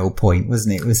 80-mile point,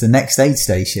 wasn't it? It was the next aid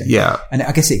station. Yeah. And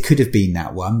I guess it could have been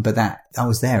that one, but I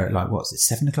was there at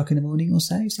 7 o'clock in the morning or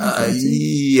so?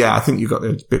 Yeah, I think you got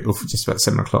there a bit before, just about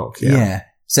 7 o'clock. Yeah.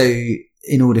 So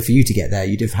in order for you to get there,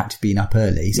 you'd have had to been up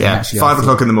early. So actually 5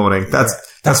 o'clock in the morning.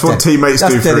 That's what teammates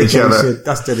do for each other.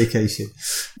 That's dedication.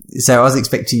 So I was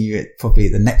expecting you probably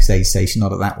at the next aid station,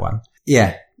 not at that one.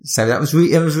 Yeah. So it was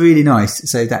really nice.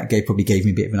 So that probably gave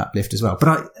me a bit of an uplift as well.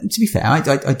 But to be fair,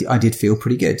 I did feel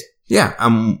pretty good. Yeah.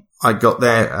 I got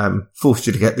there, forced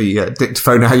you to get the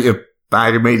dictaphone out of your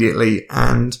bag immediately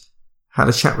and had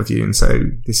a chat with you. And so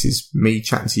this is me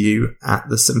chatting to you at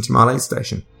the 70 mile aid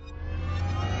station.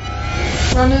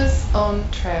 Runners on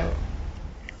trail.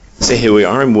 So here we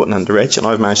are in Wharton Under Edge, and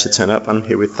I've managed to turn up. I'm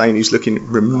here with Thane, who's looking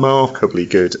remarkably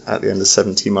good at the end of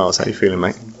 70 miles. How are you feeling,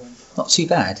 mate? Not too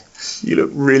bad. You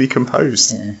look really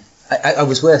composed. Yeah. I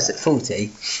was worse at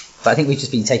 40, but I think we've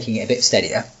just been taking it a bit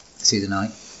steadier through the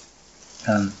night.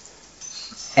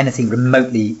 Anything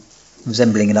remotely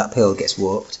resembling an uphill gets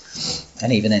warped,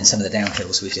 and even then some of the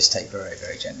downhills we just take very,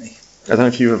 very gently. I don't know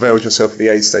if you've availed yourself of the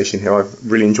aid station here. I've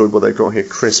really enjoyed what they've got here.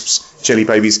 Crisps, jelly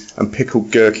babies and pickled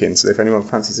gherkins. So if anyone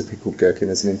fancies a pickled gherkin,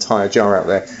 there's an entire jar out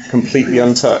there, completely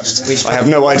untouched. I have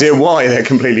no idea why they're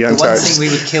completely untouched. The one thing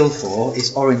we would kill for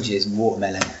is oranges and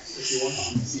watermelon.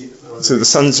 So the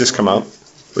sun's just come up.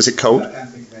 Was it cold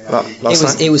last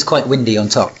night? It was quite windy on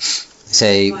top. So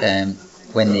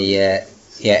when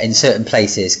in certain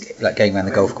places, like going around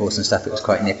the golf course and stuff, it was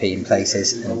quite nippy in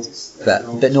places. But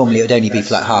normally it would only be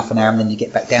for like half an hour and then you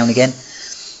get back down again.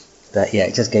 But yeah,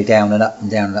 it does go down and up and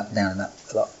down and up and down and up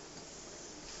a lot.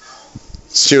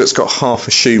 Stuart's got half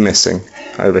a shoe missing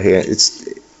over here.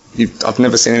 I've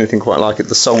never seen anything quite like it.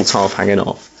 The sole's half hanging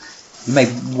off. We made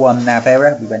one nav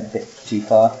error. We went a bit too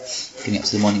far, getting up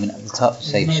to the monument at the top,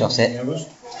 so we shot it. We've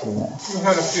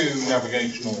had a few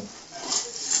navigational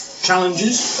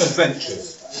challenges,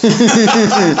 adventures.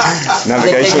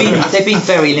 They've been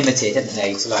very limited, haven't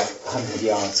they, to like 100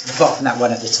 yards, apart from that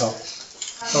one at the top.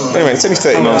 Anyway, it's only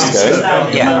 30 miles to go.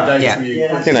 Yeah.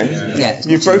 You know,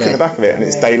 you've broken the back of it, and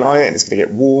it's daylight, and it's going to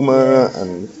get warmer,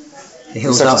 and the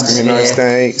hills it's going to be a nice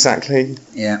day. Exactly.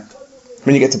 Yeah.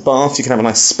 When you get to Bath, you can have a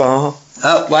nice spa.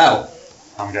 Oh wow!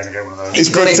 I'm going to get one of those. It's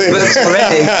booked in.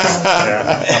 Already.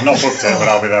 Yeah, I'm not booked in, but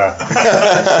I'll be there.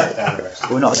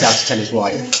 We're not allowed to tell his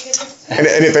wife. And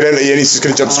if they don't let you in, he's just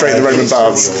going to jump straight in the Roman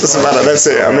baths. Doesn't matter. That's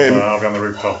it. I'm in. I'll be on the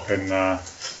rooftop in 2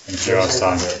 hours'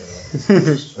 time.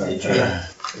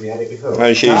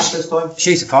 No shoes.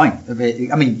 Shoes are fine. I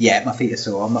mean, yeah, my feet are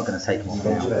sore. I'm not going to take them off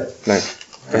now. No.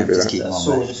 Don't do just that. keep them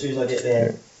on. As soon as I get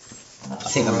there. I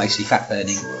think I'm mostly fat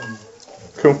burning.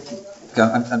 Cool.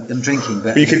 I'm drinking,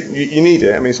 but you need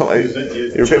it. I mean, it's not like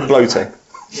you're a bit bloated.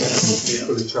 I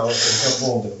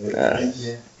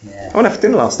went out for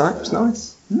dinner last night. It was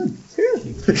nice. Yeah.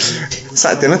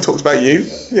 Sat at dinner, talked about you.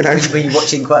 You know. Were you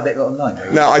watching quite a bit online?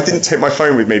 No, I didn't take my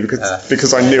phone with me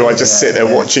because I knew I'd just sit there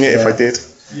watching it if I did.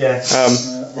 Yeah.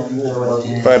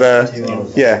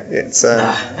 It's.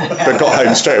 But got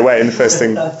home straight away, and the first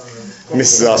thing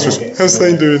Mrs. asked was, "How's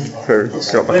Thane doing?" So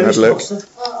got back and had a look.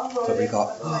 Probably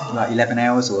got like 11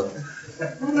 hours or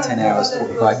 10 hours,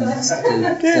 45 minutes to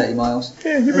do 30 miles.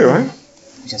 Yeah, you'll be alright.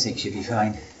 Which I think should be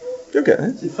fine. You'll get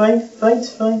it. Thane.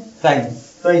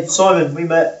 Simon, we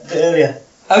met a bit earlier.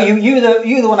 Oh, you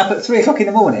were the one up at 3 o'clock in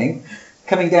the morning,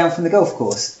 coming down from the golf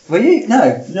course. Were you?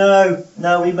 No,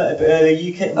 we met a bit earlier.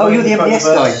 You came. Oh, you're the MBS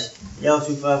guy. Yeah, I was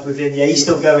with him. Yeah, he's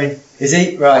still going. Is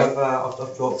he? Right.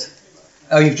 I've dropped.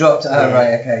 Oh, you've dropped. Oh,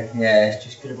 right. Okay. Yeah.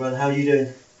 Just gonna run. How are you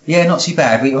doing? Yeah, not too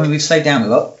bad. We've slowed down a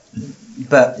lot,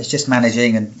 but it's just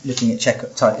managing and looking at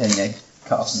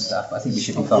cut-offs and stuff. I think we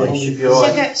should be fine. Should be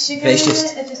alright.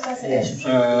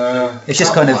 It's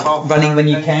just kind of running when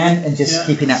you can and just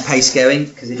keeping that pace going.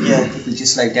 Because if you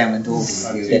just slow down and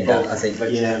dawdle, you would end up. I think.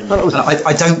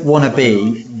 I don't want to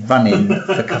be running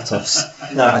for cut-offs.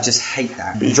 No, I just hate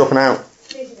that. But you're dropping out.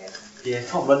 Yeah, I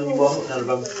can't run anymore. I'm not going to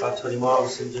run for about 20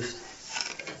 miles and just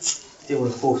didn't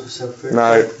want to force myself through.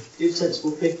 No. Do a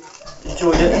sensible thing.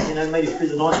 Enjoyed it, made it through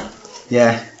the night.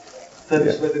 Yeah.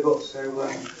 Furthest we've ever got, so.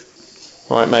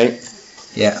 Right, mate.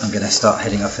 Yeah, I'm going to start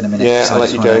heading off in a minute. Yeah, I'll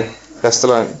let you go. Best of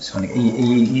luck.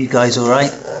 You guys all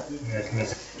right?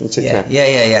 You take care.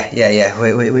 Yeah.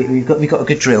 We've got a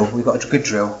good drill. We've got a good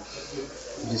drill.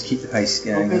 just keep the pace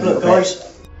going. Good luck,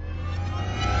 guys.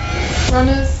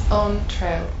 Runners on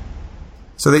trail.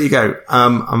 So there you go.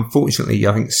 Unfortunately,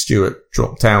 I think Stuart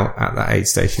dropped out at that aid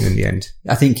station in the end.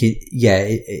 I think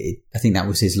I think that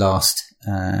was his last.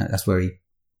 That's where he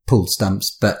pulled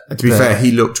stumps. But to be fair,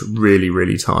 he looked really,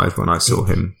 really tired when I saw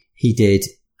him. He did.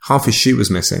 Half his shoe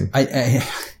was missing. I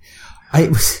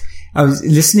was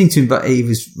listening to him, but he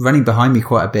was running behind me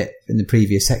quite a bit in the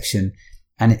previous section,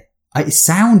 and it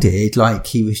sounded like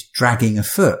he was dragging a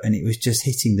foot, and it was just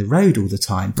hitting the road all the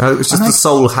time. No, it was just the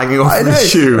sole hanging off of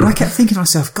his shoe. And I kept thinking to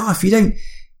myself, God, if you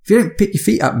don't pick your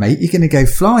feet up, mate, you're going to go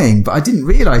flying. But I didn't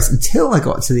realise until I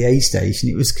got to the aid station,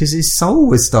 it was because his sole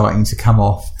was starting to come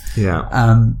off.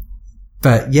 Yeah.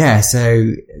 But yeah,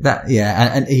 so that,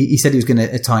 and he said he was going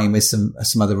to tie in with some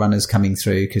other runners coming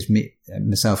through, because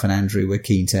myself and Andrew were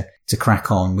keen to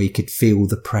crack on. We could feel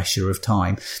the pressure of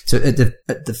time. So at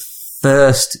the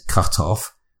first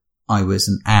cut-off, I was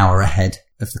an hour ahead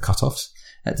of the cut-offs.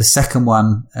 At the second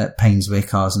one at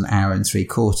Painswick, I was an hour and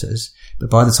 3/4. But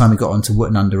by the time we got on to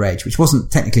Wootton Under Edge, which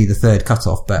wasn't technically the third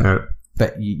cut-off,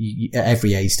 but you, at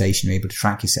every aid station, you're able to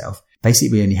track yourself.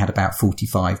 Basically, we only had about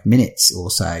 45 minutes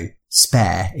or so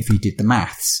spare if you did the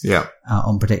maths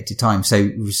on predicted time. So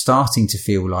we were starting to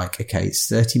feel like, okay, it's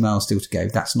 30 miles still to go.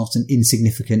 That's not an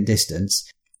insignificant distance.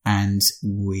 And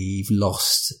we've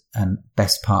lost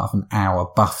best part of an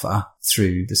hour buffer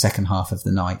through the second half of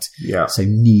the night. Yeah. So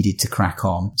needed to crack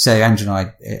on. So Andrew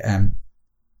and I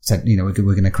said, we're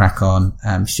going to crack on.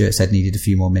 Stuart said needed a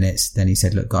few more minutes. Then he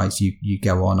said, look, guys, you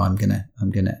go on.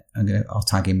 I'll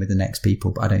tag in with the next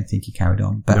people. But I don't think he carried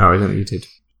on. But no, I don't think he did.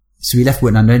 So we left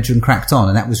Wootton Under Edge and cracked on,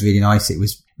 and that was really nice. It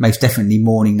was most definitely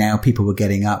morning now. People were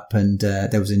getting up, and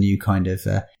there was a new kind of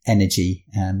energy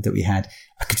that we had.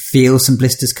 I could feel some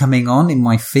blisters coming on in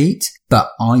my feet,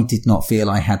 but I did not feel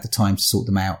I had the time to sort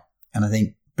them out. And I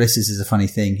think blisters is a funny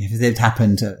thing. If it had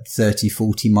happened at 30,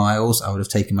 40 miles, I would have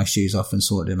taken my shoes off and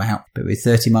sorted them out. But with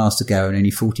 30 miles to go and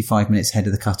only 45 minutes ahead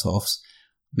of the cut-offs,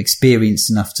 I'm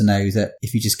experienced enough to know that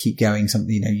if you just keep going,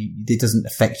 something, it doesn't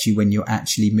affect you when you're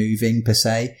actually moving per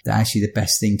se. That actually the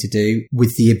best thing to do,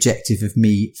 with the objective of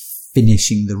me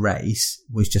finishing the race,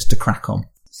 was just to crack on.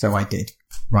 So I did,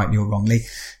 rightly or wrongly.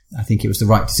 I think it was the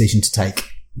right decision to take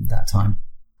at that time.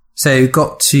 So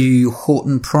got to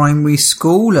Horton Primary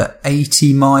School at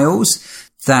 80 miles.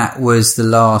 That was the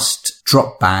last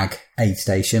drop bag aid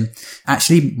station.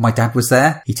 Actually, my dad was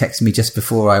there. He texted me just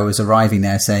before I was arriving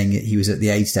there saying that he was at the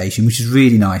aid station, which is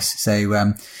really nice.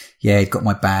 So, he'd got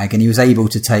my bag, and he was able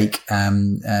to take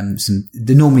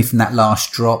normally from that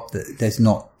last drop, that there's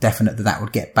not definite that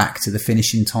would get back to the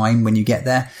finishing time when you get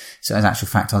there. So as actual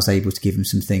fact, I was able to give him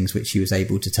some things which he was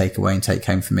able to take away and take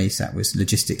home for me. So that was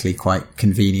logistically quite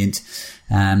convenient.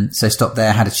 So stopped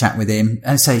there, had a chat with him,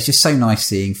 and so it's just so nice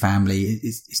seeing family.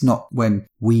 It's not when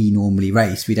we normally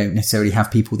race, we don't necessarily have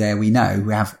people there we know.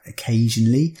 We have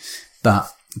occasionally,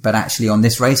 but actually on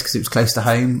this race, because it was close to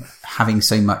home, having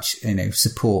so much,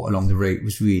 support along the route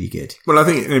was really good. Well, I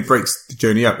think it breaks the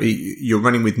journey up. You're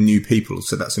running with new people,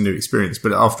 so that's a new experience.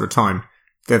 But after a time,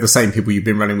 they're the same people you've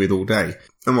been running with all day.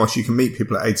 And whilst you can meet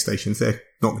people at aid stations, they're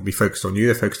not going to be focused on you.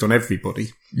 They're focused on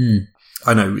everybody. Mm.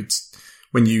 I know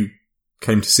when you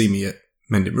came to see me at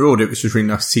Mendon Road, it was just really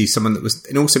nice to see someone that was,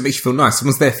 and also makes you feel nice.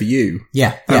 Someone's there for you.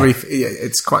 Yeah. Really,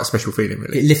 it's quite a special feeling,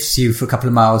 really. It lifts you for a couple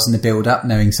of miles in the build up,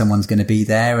 knowing someone's going to be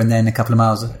there, and then a couple of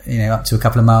miles, up to a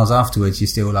couple of miles afterwards, you're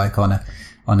still like on a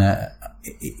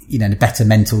in a better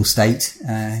mental state,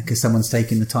 because someone's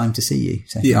taken the time to see you.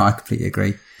 So no, I completely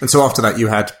agree. And so after that, you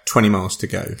had 20 miles to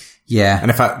go. Yeah.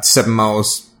 And in fact, 7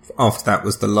 miles after that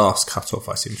was the last cut-off,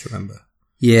 I seem to remember.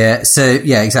 Yeah, so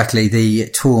yeah, exactly. The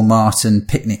Tor Martin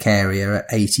picnic area at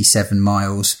 87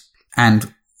 miles.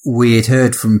 And we had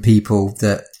heard from people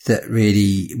that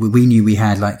really, we knew we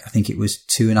had I think it was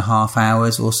 2.5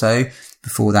 hours or so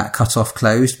before that cut-off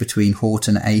closed between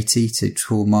Horton at 80 to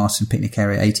Tor Martin picnic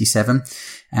area 87.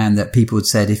 And that people had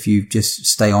said if you just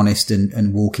stay honest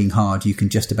and walking hard, you can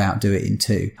just about do it in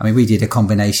 2. I mean, we did a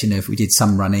combination we did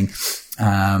some running,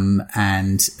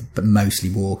 but mostly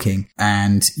walking.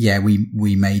 And yeah,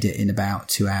 we made it in about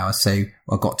 2 hours. So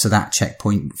I got to that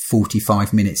checkpoint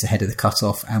 45 minutes ahead of the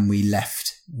cutoff, and we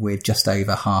left with just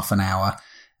over half an hour,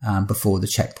 before the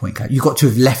checkpoint. You've got to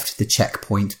have left the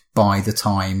checkpoint by the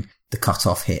time the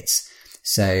cutoff hits.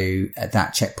 So at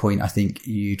that checkpoint, I think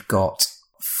you'd got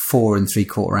 4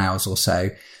 3/4 hours or so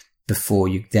before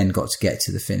you then got to get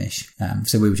to the finish.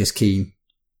 So we were just keen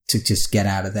to just get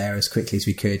out of there as quickly as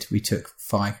we could. We took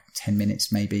 5-10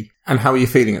 minutes maybe. And how were you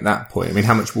feeling at that point? I mean,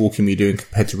 how much walking were you doing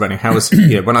compared to running? How was,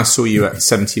 when I saw you at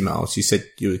 70 miles, you said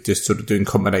you were just sort of doing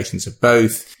combinations of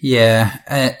both. Yeah.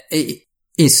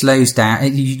 It slows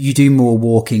down. You do more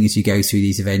walking as you go through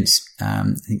these events. I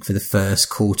think for the first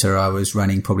quarter, I was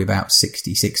running probably about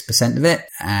 66% of it.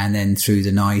 And then through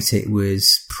the night, it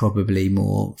was probably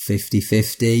more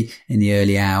 50-50. In the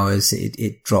early hours,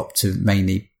 it dropped to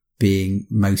mainly being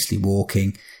mostly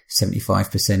walking,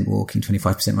 75% walking,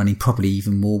 25% running, probably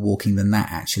even more walking than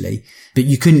that actually. But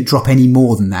you couldn't drop any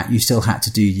more than that. You still had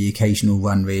to do the occasional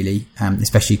run really,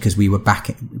 especially because we were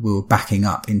backing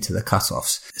up into the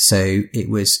cutoffs. So it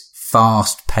was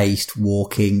fast paced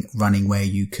walking, running where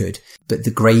you could. But the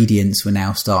gradients were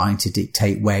now starting to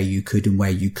dictate where you could and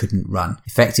where you couldn't run.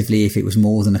 Effectively, if it was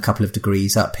more than a couple of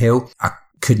degrees uphill, I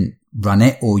couldn't run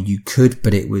it, or you could,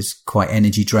 but it was quite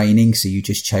energy draining. So you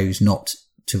just chose not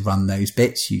to run those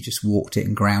bits. You just walked it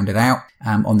and ground it out.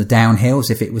 On the downhills,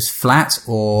 if it was flat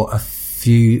or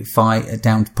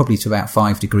down probably to about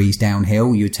 5 degrees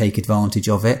downhill, you would take advantage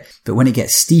of it. But when it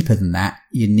gets steeper than that,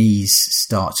 your knees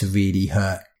start to really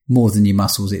hurt. More than your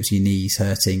muscles, it was your knees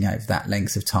hurting over that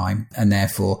length of time. And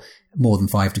therefore, more than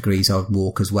 5 degrees, I would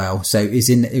walk as well. So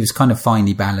it was kind of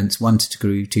finely balanced, 1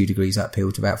 to 2 degrees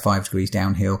uphill to about 5 degrees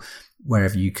downhill.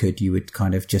 Wherever you could, you would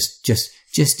kind of just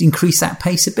increase that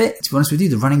pace a bit. To be honest with you,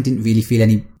 the running didn't really feel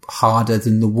any harder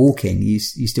than the walking. You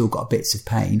still got bits of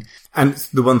pain. And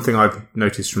the one thing I've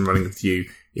noticed from running with you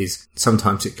is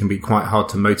sometimes it can be quite hard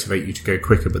to motivate you to go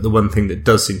quicker, but the one thing that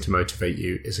does seem to motivate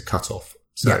you is a cut-off.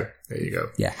 So there you go.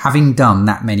 Yeah. Having done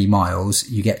that many miles,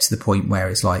 you get to the point where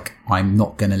it's like, I'm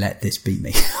not going to let this beat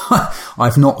me.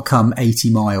 I've not come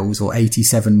 80 miles or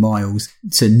 87 miles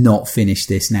to not finish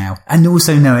this now. And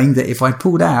also knowing that if I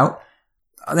pulled out,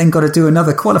 I then got to do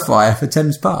another qualifier for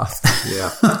Thames Path. Yeah,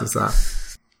 there's that.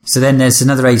 So then there's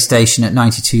another aid station at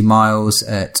 92 miles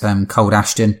at Cold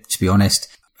Ashton. To be honest,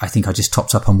 I think I just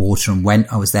topped up on water and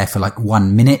went. I was there for like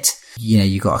 1 minute.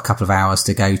 You got a couple of hours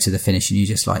to go to the finish and you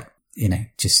just like,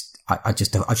 I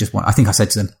think I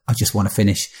said to them, I just want to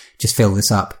finish, just fill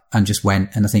this up, and just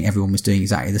went. And I think everyone was doing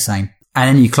exactly the same.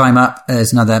 And then you climb up,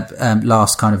 there's another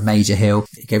last kind of major hill.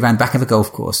 You go around the back of a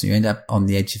golf course and you end up on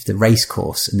the edge of the race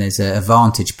course, and there's a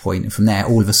vantage point. And from there,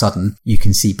 all of a sudden, you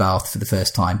can see Bath for the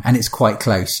first time. And it's quite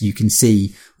close. You can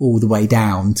see all the way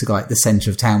down to like the centre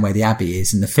of town where the Abbey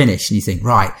is and the finish. And you think,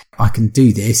 right, I can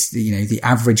do this. The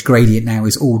average gradient now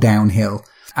is all downhill.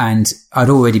 And I'd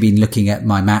already been looking at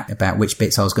my map about which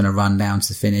bits I was going to run down to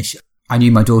the finish. I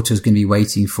knew my daughter was going to be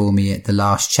waiting for me at the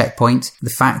last checkpoint.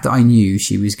 The fact that I knew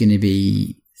she was going to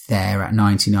be there at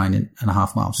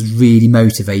 99.5 miles was really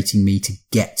motivating me to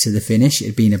get to the finish. It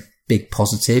had been a big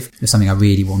positive. It was something I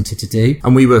really wanted to do.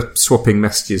 And we were swapping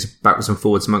messages backwards and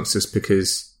forwards amongst us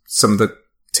because some of the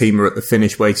team were at the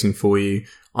finish waiting for you.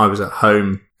 I was at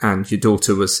home and your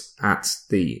daughter was at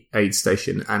the aid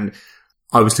station, and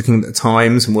I was looking at the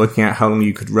times and working out how long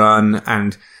you could run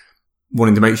and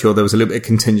wanting to make sure there was a little bit of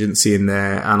contingency in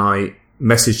there. And I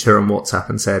messaged her on WhatsApp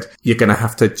and said, you're going to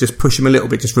have to just push him a little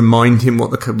bit. Just remind him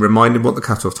what the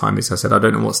cutoff time is. I said, I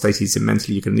don't know what state he's in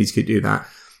mentally. You're going to need to do that.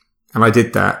 And I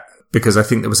did that because I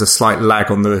think there was a slight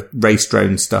lag on the race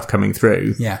drone stuff coming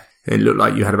through. Yeah. It looked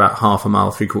like you had about half a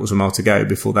mile, 3/4 of a mile to go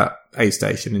before that aid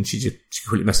station. And she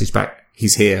quickly messaged back,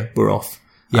 he's here. We're off.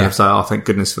 Yeah. And I was like, oh, thank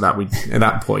goodness for that. At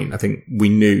that point, I think we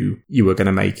knew you were going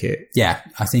to make it. Yeah.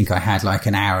 I think I had like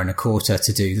an hour and a quarter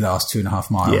to do the last 2.5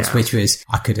 miles, which was,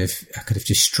 I could have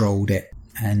just strolled it.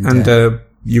 And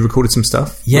you recorded some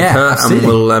stuff. Yeah. With her, absolutely. And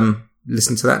we'll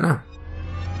listen to that now.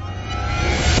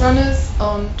 Runners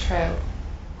on trail.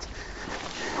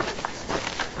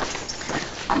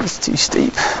 It's too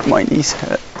steep. My knees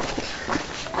hurt.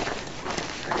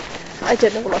 I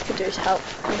don't know what I can do to help,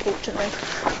 unfortunately.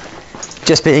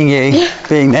 Just being you,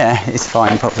 being there is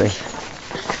fine, probably.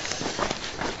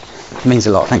 It means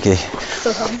a lot, thank you.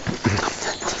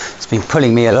 It's been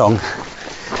pulling me along.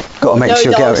 Got to make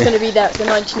sure I was going to be there at the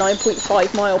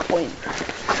 99.5 mile point.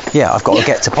 Yeah, I've got to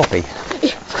get to Poppy.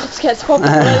 Yeah, I've got to get to Poppy,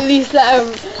 and at least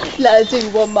let her do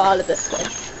 1 mile of this thing.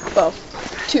 Well,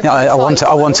 2 Yeah, I want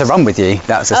to run with you.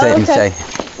 That's the thing. Okay.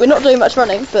 So. We're not doing much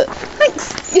running, but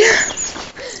thanks.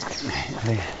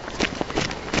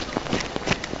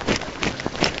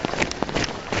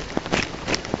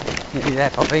 Nearly there,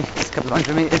 Poppy. It's a couple of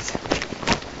hundred metres.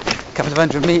 Couple of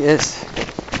hundred metres.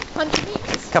 100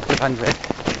 metres? Couple of hundred.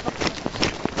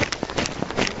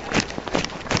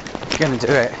 You're going to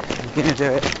do it. You're going to do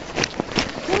it.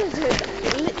 I'm going to do it.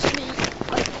 Literally,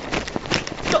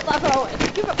 drop that barrel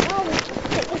and give up power.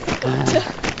 It wasn't going to.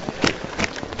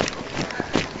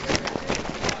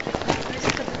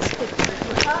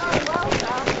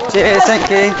 Cheers, thank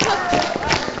you.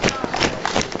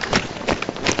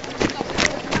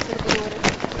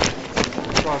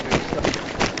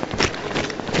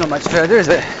 Not much further, is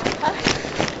it?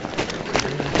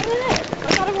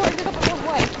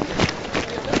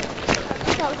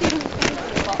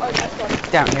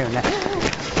 down here and there.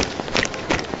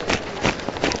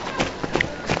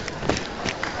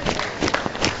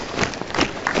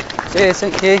 Cheers,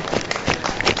 thank you.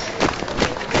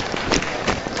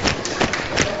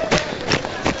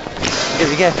 Here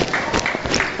we go.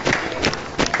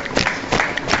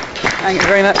 Thank you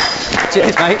very much.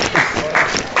 Cheers, mate.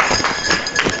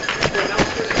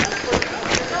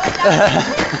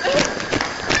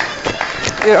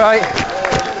 You alright?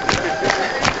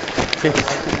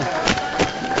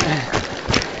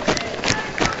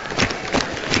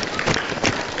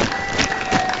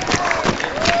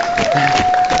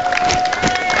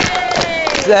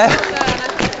 There.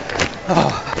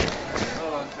 Oh.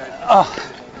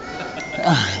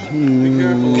 Be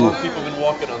careful, a lot of people have been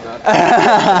walking on that.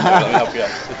 Let me help you out.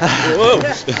 Whoa.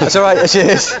 That's alright,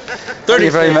 cheers. Thank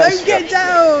you very much. Don't get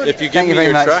down! If you give me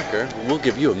your tracker, we'll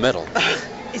give you a medal.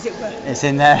 Is it worth it? It's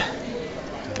in there.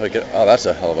 Oh, that's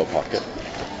a hell of a pocket.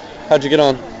 How'd you get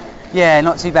on? Yeah,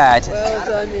 not too bad. Well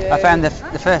done, yeah. I found the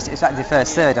first, it's actually the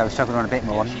first third I was struggling on a bit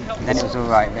more, and then it was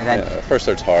alright. But then, Yeah, first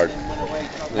third's hard.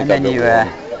 and then you,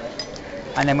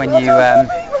 and then when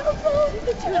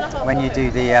you do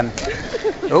the,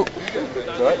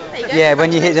 yeah,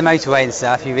 when you hit the motorway and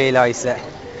stuff, you realise that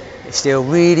it's still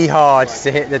really hard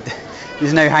to hit the.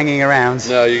 There's no hanging around.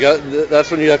 No, that's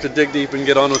when you have to dig deep and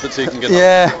get on with it so you can get on.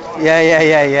 Yeah.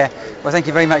 Well, thank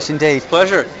you very much indeed.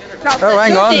 Pleasure. Oh,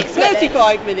 hang on.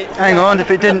 35 minutes. Hang on, if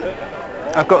it didn't,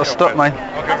 I've got to stop my.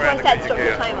 That's what I said, stop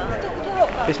the timer.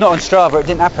 It's not on Strava, it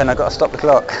didn't happen, I've got to stop the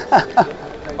clock.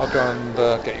 I'll go and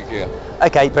get your gear.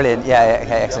 Okay, brilliant. Yeah,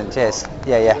 okay, excellent. Cheers.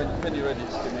 Yeah.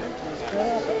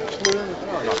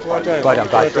 Well done,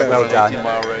 bud. Well done.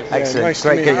 Excellent. nice to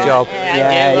Great, meet good you. job.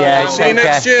 Yeah. See you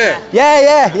next year.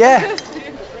 Yeah.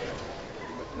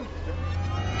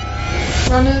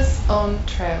 Runners on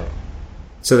trail.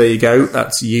 So there you go.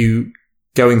 That's you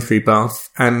going through Bath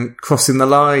and crossing the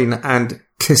line and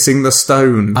kissing the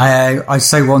stone. I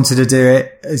so wanted to do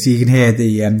it. As you can hear,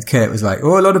 the Kurt was like,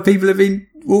 "Oh, a lot of people have been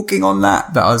walking on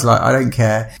that," but I was like, "I don't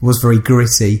care." It was very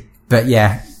gritty, but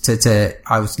yeah.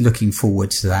 I was looking forward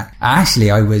to that.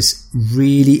 Actually, I was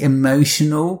really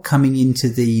emotional coming into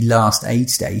the last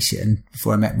aid station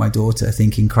before I met my daughter,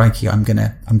 thinking, "Crikey, I'm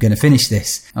gonna finish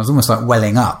this." I was almost like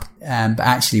welling up. But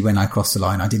actually, when I crossed the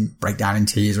line, I didn't break down in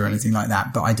tears or anything like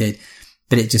that, but I did.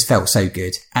 But it just felt so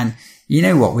good. And you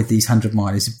know what? With these 100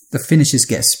 milers, the finishes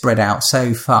get spread out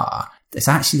so far. It's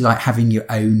actually like having your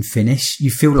own finish.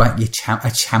 You feel like you're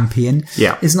a champion.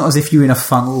 Yeah. It's not as if you're in a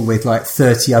funnel with like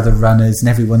 30 other runners and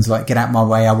everyone's like, "Get out my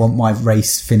way. I want my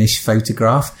race finish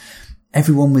photograph."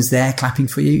 Everyone was there clapping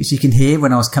for you. As you can hear,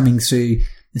 when I was coming through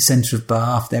the centre of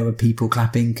Bath, there were people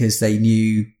clapping because they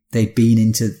knew they'd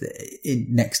been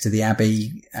next to the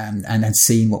Abbey and had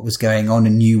seen what was going on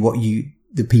and knew what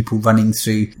the people running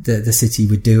through the city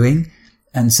were doing.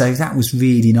 And so that was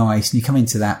really nice. And you come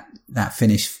into that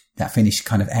finish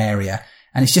kind of area,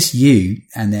 and it's just you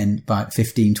and then about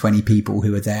 15, 20 people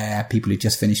who are there, people who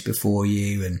just finished before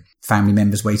you and family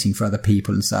members waiting for other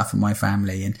people and stuff, and my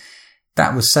family. And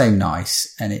that was so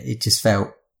nice. And it just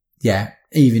felt, yeah,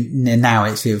 even now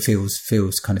it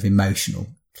feels kind of emotional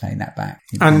playing that back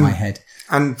in my head.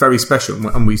 And very special.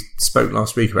 And we spoke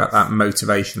last week about that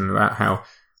motivation and about how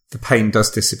the pain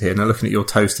does disappear. Now, looking at your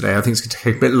toes today, I think it's going to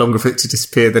take a bit longer for it to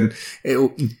disappear than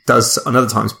it does on other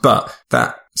times. But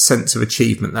that sense of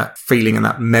achievement, that feeling and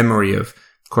that memory of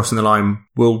crossing the line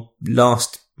will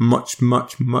last much,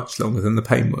 much, much longer than the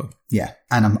pain will. Yeah.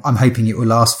 And I'm hoping it will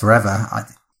last forever.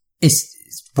 It's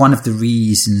one of the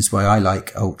reasons why I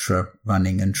like ultra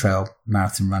running and trail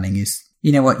marathon running is,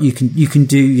 you know what, you can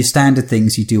do your standard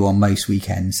things you do on most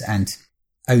weekends, and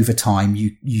over time,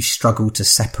 you struggle to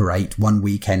separate one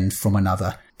weekend from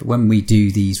another. But when we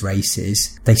do these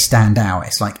races, they stand out.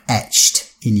 It's like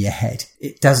etched in your head.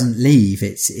 It doesn't leave.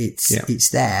 It's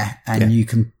there, and you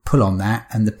can pull on that,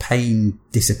 and the pain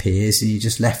disappears, and you're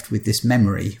just left with this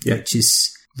memory, which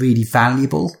is really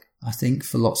valuable, I think,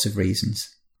 for lots of reasons.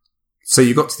 So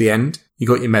you got to the end, you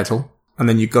got your medal, and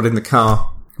then you got in the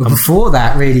car. Well, before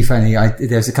that, really funny,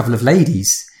 there was a couple of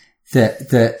ladies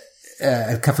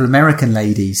a couple of American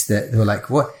ladies that were like,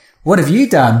 what have you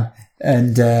done? And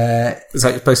was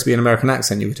that supposed to be an American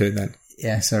accent you were doing then?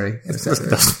 Yeah, sorry.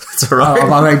 That's all right.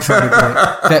 I won't try to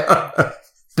do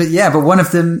it. But one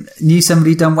of them knew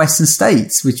somebody who'd done Western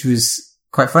States, which was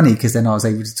quite funny because then I was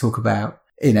able to talk about,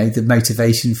 the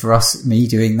motivation for me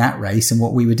doing that race and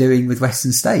what we were doing with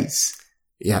Western States.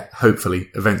 Yeah, hopefully,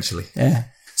 eventually. Yeah.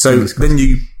 So then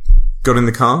you got in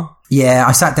the car? Yeah,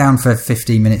 I sat down for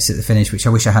 15 minutes at the finish, which I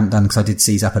wish I hadn't done because I did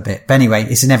seize up a bit. But anyway,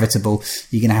 it's inevitable.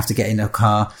 You're going to have to get in a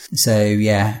car. So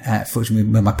yeah,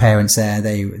 fortunately with my parents there,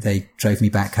 they drove me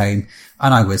back home,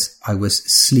 and I was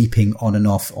sleeping on and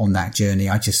off on that journey.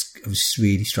 I was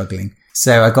really struggling.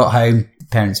 So I got home,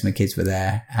 parents and my kids were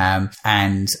there,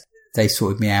 and they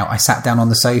sorted me out. I sat down on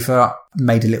the sofa,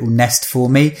 made a little nest for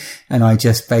me, and I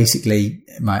just basically,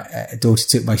 my daughter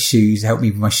took my shoes, helped me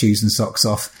with my shoes and socks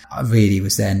off. I really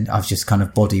was then, I was just kind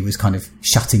of, body was kind of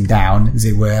shutting down, as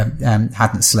it were.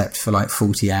 Hadn't slept for like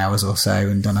 40 hours or so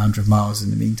and done 100 miles in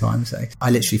the meantime. So I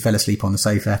literally fell asleep on the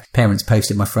sofa. Parents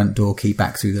posted my front door key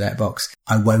back through the letterbox.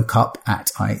 I woke up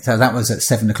so that was at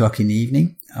 7:00 in the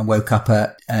evening. I woke up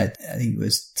at, I think it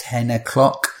was 10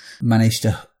 o'clock, managed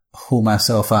to haul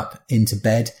myself up into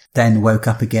bed, then woke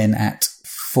up again at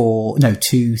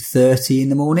 2:30 in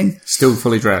the morning. Still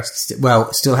fully dressed?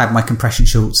 Well, still had my compression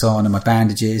shorts on and my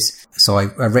bandages. So I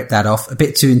ripped that off a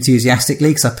bit too enthusiastically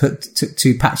because I took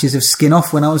 2 patches of skin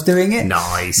off when I was doing it.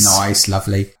 Nice,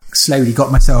 lovely. Slowly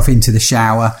got myself into the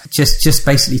shower, just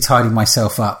basically tidied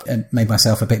myself up and made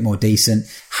myself a bit more decent.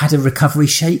 Had a recovery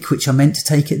shake, which I meant to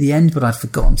take at the end, but I'd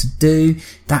forgotten to do.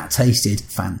 That tasted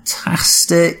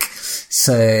fantastic.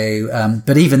 So,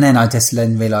 but even then I just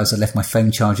then realised I left my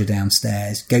phone charger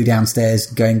downstairs. Go downstairs,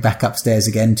 going back upstairs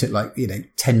again took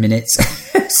 10 minutes.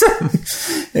 So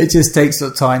it just takes a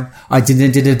lot of time. I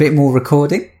did a bit more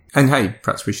recording. And hey,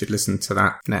 perhaps we should listen to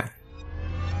that now.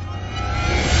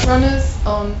 Runners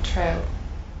on Trail.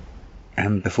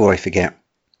 And before I forget,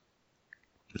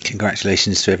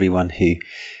 congratulations to everyone who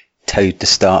towed the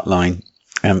start line.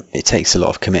 It takes a lot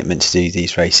of commitment to do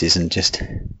these races, and just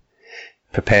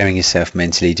preparing yourself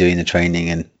mentally, doing the training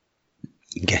and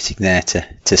getting there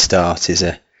to start is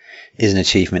an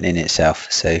achievement in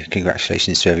itself. So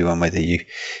congratulations to everyone, whether you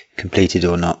completed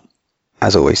or not.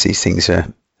 As always, these things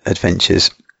are adventures,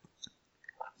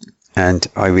 and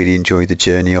I really enjoy the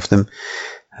journey of them.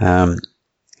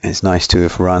 It's nice to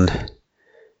have run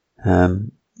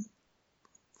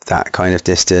that kind of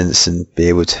distance and be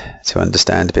able to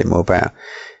understand a bit more about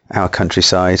our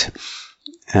countryside.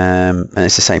 And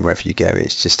it's the same wherever you go.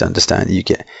 It's just understand you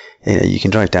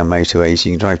can drive down motorways,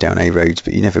 you can drive down A roads,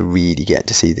 but you never really get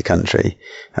to see the country.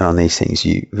 And on these things,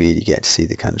 you really get to see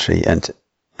the country. And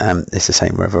it's the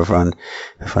same wherever I've run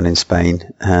in Spain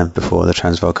before the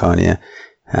Transvolcania.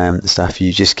 Stuff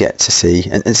you just get to see,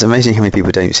 and it's amazing how many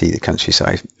people don't see the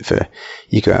countryside.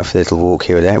 You go out for a little walk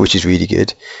here or there, which is really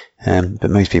good, but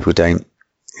most people don't,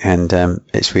 and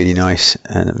it's really nice.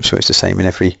 And I'm sure it's the same in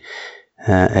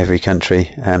every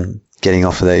country. Getting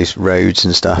off of those roads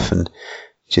and stuff, and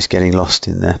just getting lost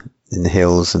in the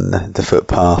hills and the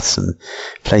footpaths and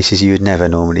places you would never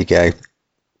normally go.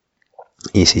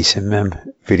 You see some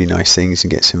really nice things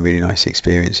and get some really nice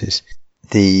experiences.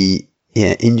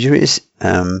 Injuries,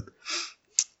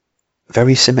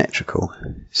 very symmetrical.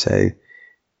 So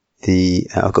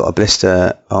I've got a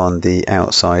blister on the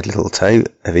outside little toe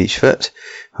of each foot.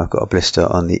 I've got a blister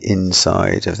on the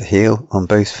inside of the heel on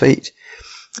both feet.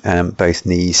 Both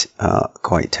knees are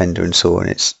quite tender and sore,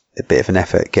 and it's a bit of an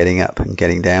effort getting up and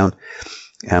getting down,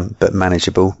 but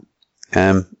manageable.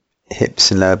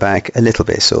 Hips and lower back, a little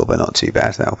bit sore, but not too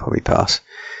bad. That'll probably pass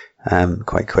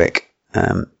quite quick.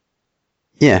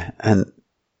 And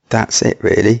that's it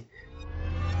really.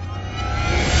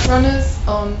 Runners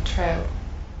on Trail.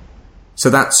 So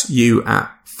that's you at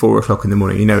 4:00 in the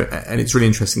morning, and it's really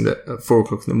interesting that at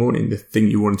 4:00 in the morning, the thing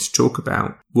you wanted to talk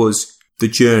about was the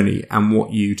journey and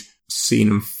what you'd seen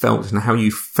and felt, and how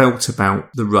you felt about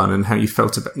the run, and how you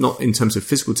felt about, not in terms of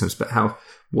physical terms, but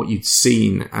what you'd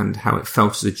seen and how it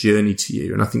felt as a journey to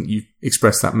you. And I think you've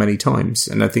expressed that many times.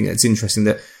 And I think it's interesting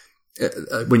that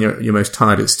when you're most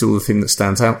tired, it's still the thing that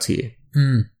stands out to you.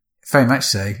 Very much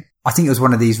so. I think it was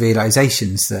one of these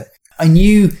realizations that I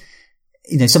knew,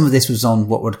 some of this was on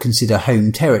what would consider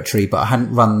home territory, but I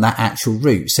hadn't run that actual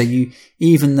route. So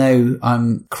even though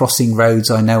I'm crossing roads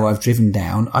I know I've driven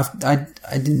down, I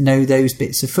didn't know those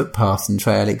bits of footpath and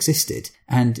trail existed.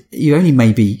 And you're only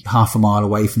maybe half a mile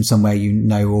away from somewhere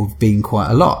or been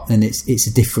quite a lot, and it's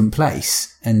a different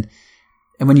place. And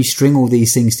when you string all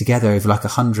these things together over like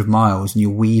 100 miles and you're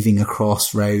weaving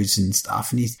across roads and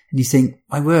stuff, and you think,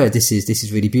 my word, this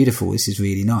is really beautiful. This is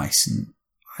really nice. And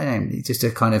I don't know, just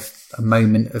a kind of a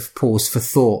moment of pause for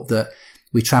thought that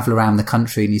we travel around the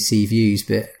country and you see views,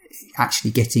 but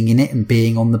actually getting in it and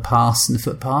being on the paths and the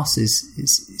footpaths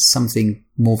is something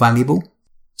more valuable.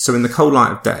 So in the cold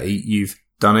light of day, you've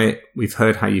done it. We've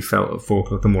heard how you felt at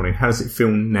 4:00 in the morning. How does it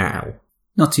feel now?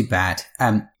 Not too bad.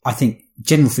 I think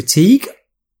general fatigue,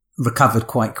 recovered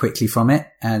quite quickly from it.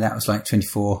 That was like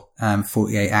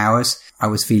 48 hours. I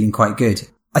was feeling quite good.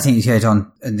 I think you heard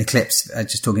on in the clips,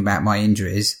 just talking about my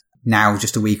injuries. Now,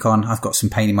 just a week on, I've got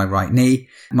some pain in my right knee.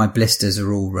 My blisters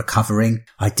are all recovering.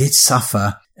 I did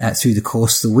suffer through the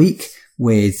course of the week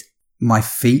with my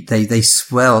feet. They were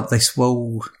swollen.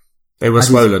 They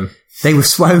were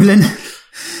swollen.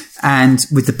 And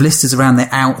with the blisters around the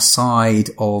outside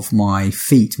of my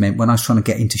feet meant when I was trying to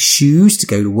get into shoes to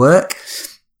go to work,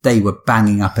 they were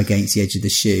banging up against the edge of the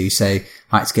shoe. So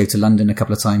I had to go to London a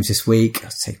couple of times this week. I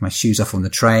had to take my shoes off on the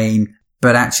train.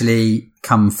 But actually,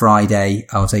 come Friday,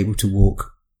 I was able to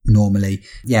walk normally.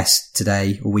 Yes,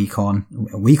 today, a week on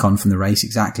from the race,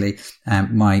 exactly.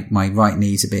 My right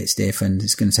knee's a bit stiff, and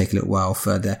it's going to take a little while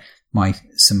for my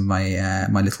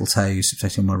little toes,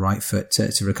 especially on my right foot,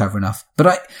 to recover enough.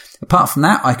 But apart from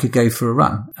that, I could go for a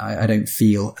run. I don't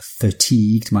feel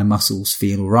fatigued. My muscles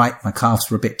feel all right. My calves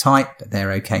were a bit tight, but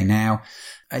they're okay now.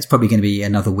 It's probably going to be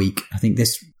another week. I think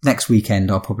this next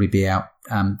weekend I'll probably be out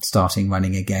starting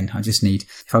running again. I just need,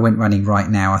 if I went running right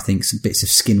now, I think some bits of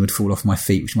skin would fall off my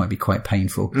feet, which might be quite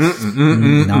painful.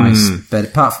 Nice. But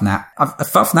apart from that,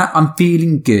 I'm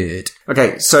feeling good.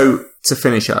 Okay, so to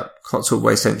finish up, Cotswold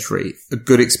Way Century, a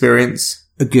good experience?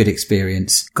 A good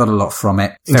experience. Got a lot from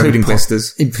it. Including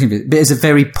blisters. But it's a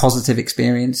very positive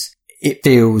experience. It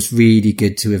feels really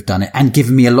good to have done it and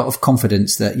given me a lot of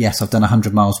confidence that, yes, I've done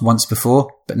 100 miles once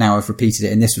before, but now I've repeated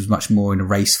it, and this was much more in a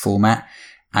race format,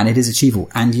 and it is achievable.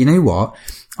 And you know what?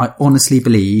 I honestly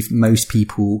believe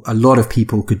a lot of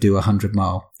people could do a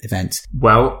 100-mile event.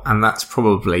 Well, and that's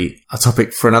probably a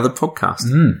topic for another podcast.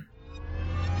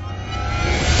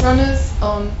 Runners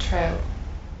on trail.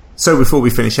 So before we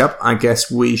finish up, I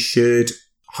guess we should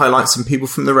highlight some people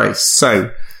from the race. So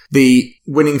the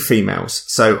winning females.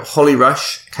 So Holly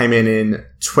Rush came in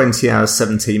 20 hours,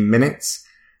 17 minutes.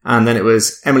 And then it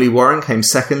was Emily Warren came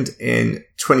second in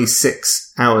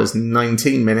 26 hours,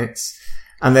 19 minutes.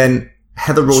 And then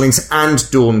Heather Rawlings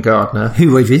and Dawn Gardner,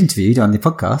 who we've interviewed on the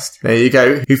podcast. There you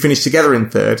go. Who finished together in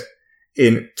third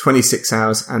in 26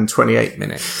 hours and 28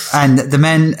 minutes. And the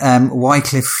men,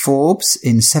 Wycliffe Forbes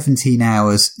in 17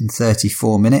 hours and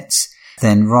 34 minutes.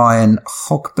 Then Ryan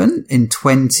Hogben in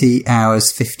 20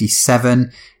 hours 57,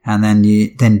 and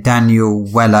then Daniel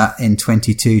Weller in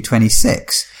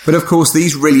 22:26. But of course,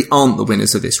 these really aren't the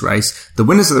winners of this race. The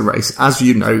winners of the race, as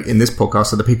you know in this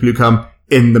podcast, are the people who come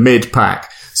in the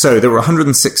mid-pack. So there were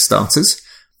 106 starters,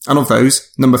 and of those,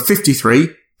 number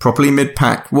 53, properly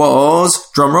mid-pack, was,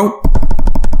 drumroll,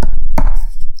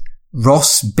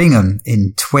 Ross Bingham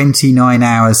in 29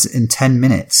 hours and 10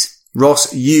 minutes.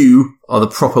 Ross, you are the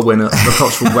proper winner of the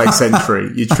Cotswold Way Century.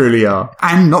 You truly are.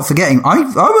 And not forgetting, I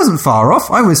wasn't far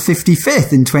off. I was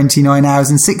 55th in 29 hours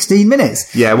and 16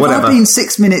 minutes. Yeah, whatever. If I'd been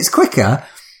 6 minutes quicker,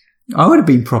 I would have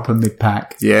been proper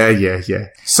mid-pack. Yeah.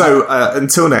 So,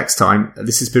 until next time,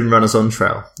 this has been Runners on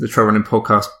Trail, the trail running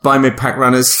podcast by mid-pack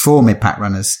runners. For mid-pack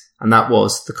runners. And that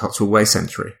was the Cotswold Way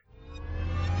Century.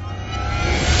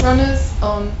 Runners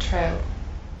on Trail.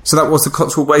 So that was the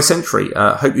Cotswold Way Century.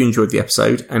 Hope you enjoyed the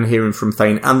episode and hearing from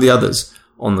Thane and the others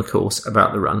on the course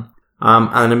about the run.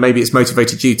 And maybe it's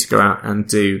motivated you to go out and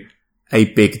do a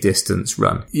big distance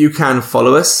run. You can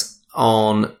follow us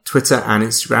on Twitter and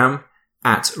Instagram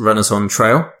at Runners on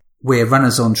Trail. We're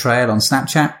Runners on Trail on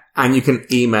Snapchat. And you can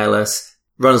email us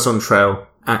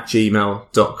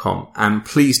runnersontrail@gmail.com. And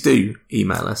please do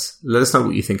email us. Let us know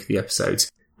what you think of the episodes.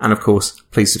 And of course,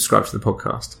 please subscribe to the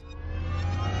podcast.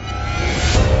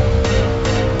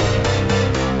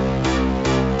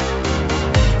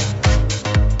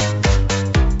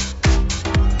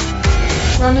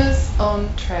 Runners on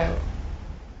Trail.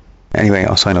 Anyway,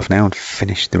 I'll sign off now and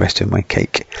finish the rest of my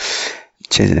cake.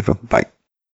 Cheers, everyone. Bye.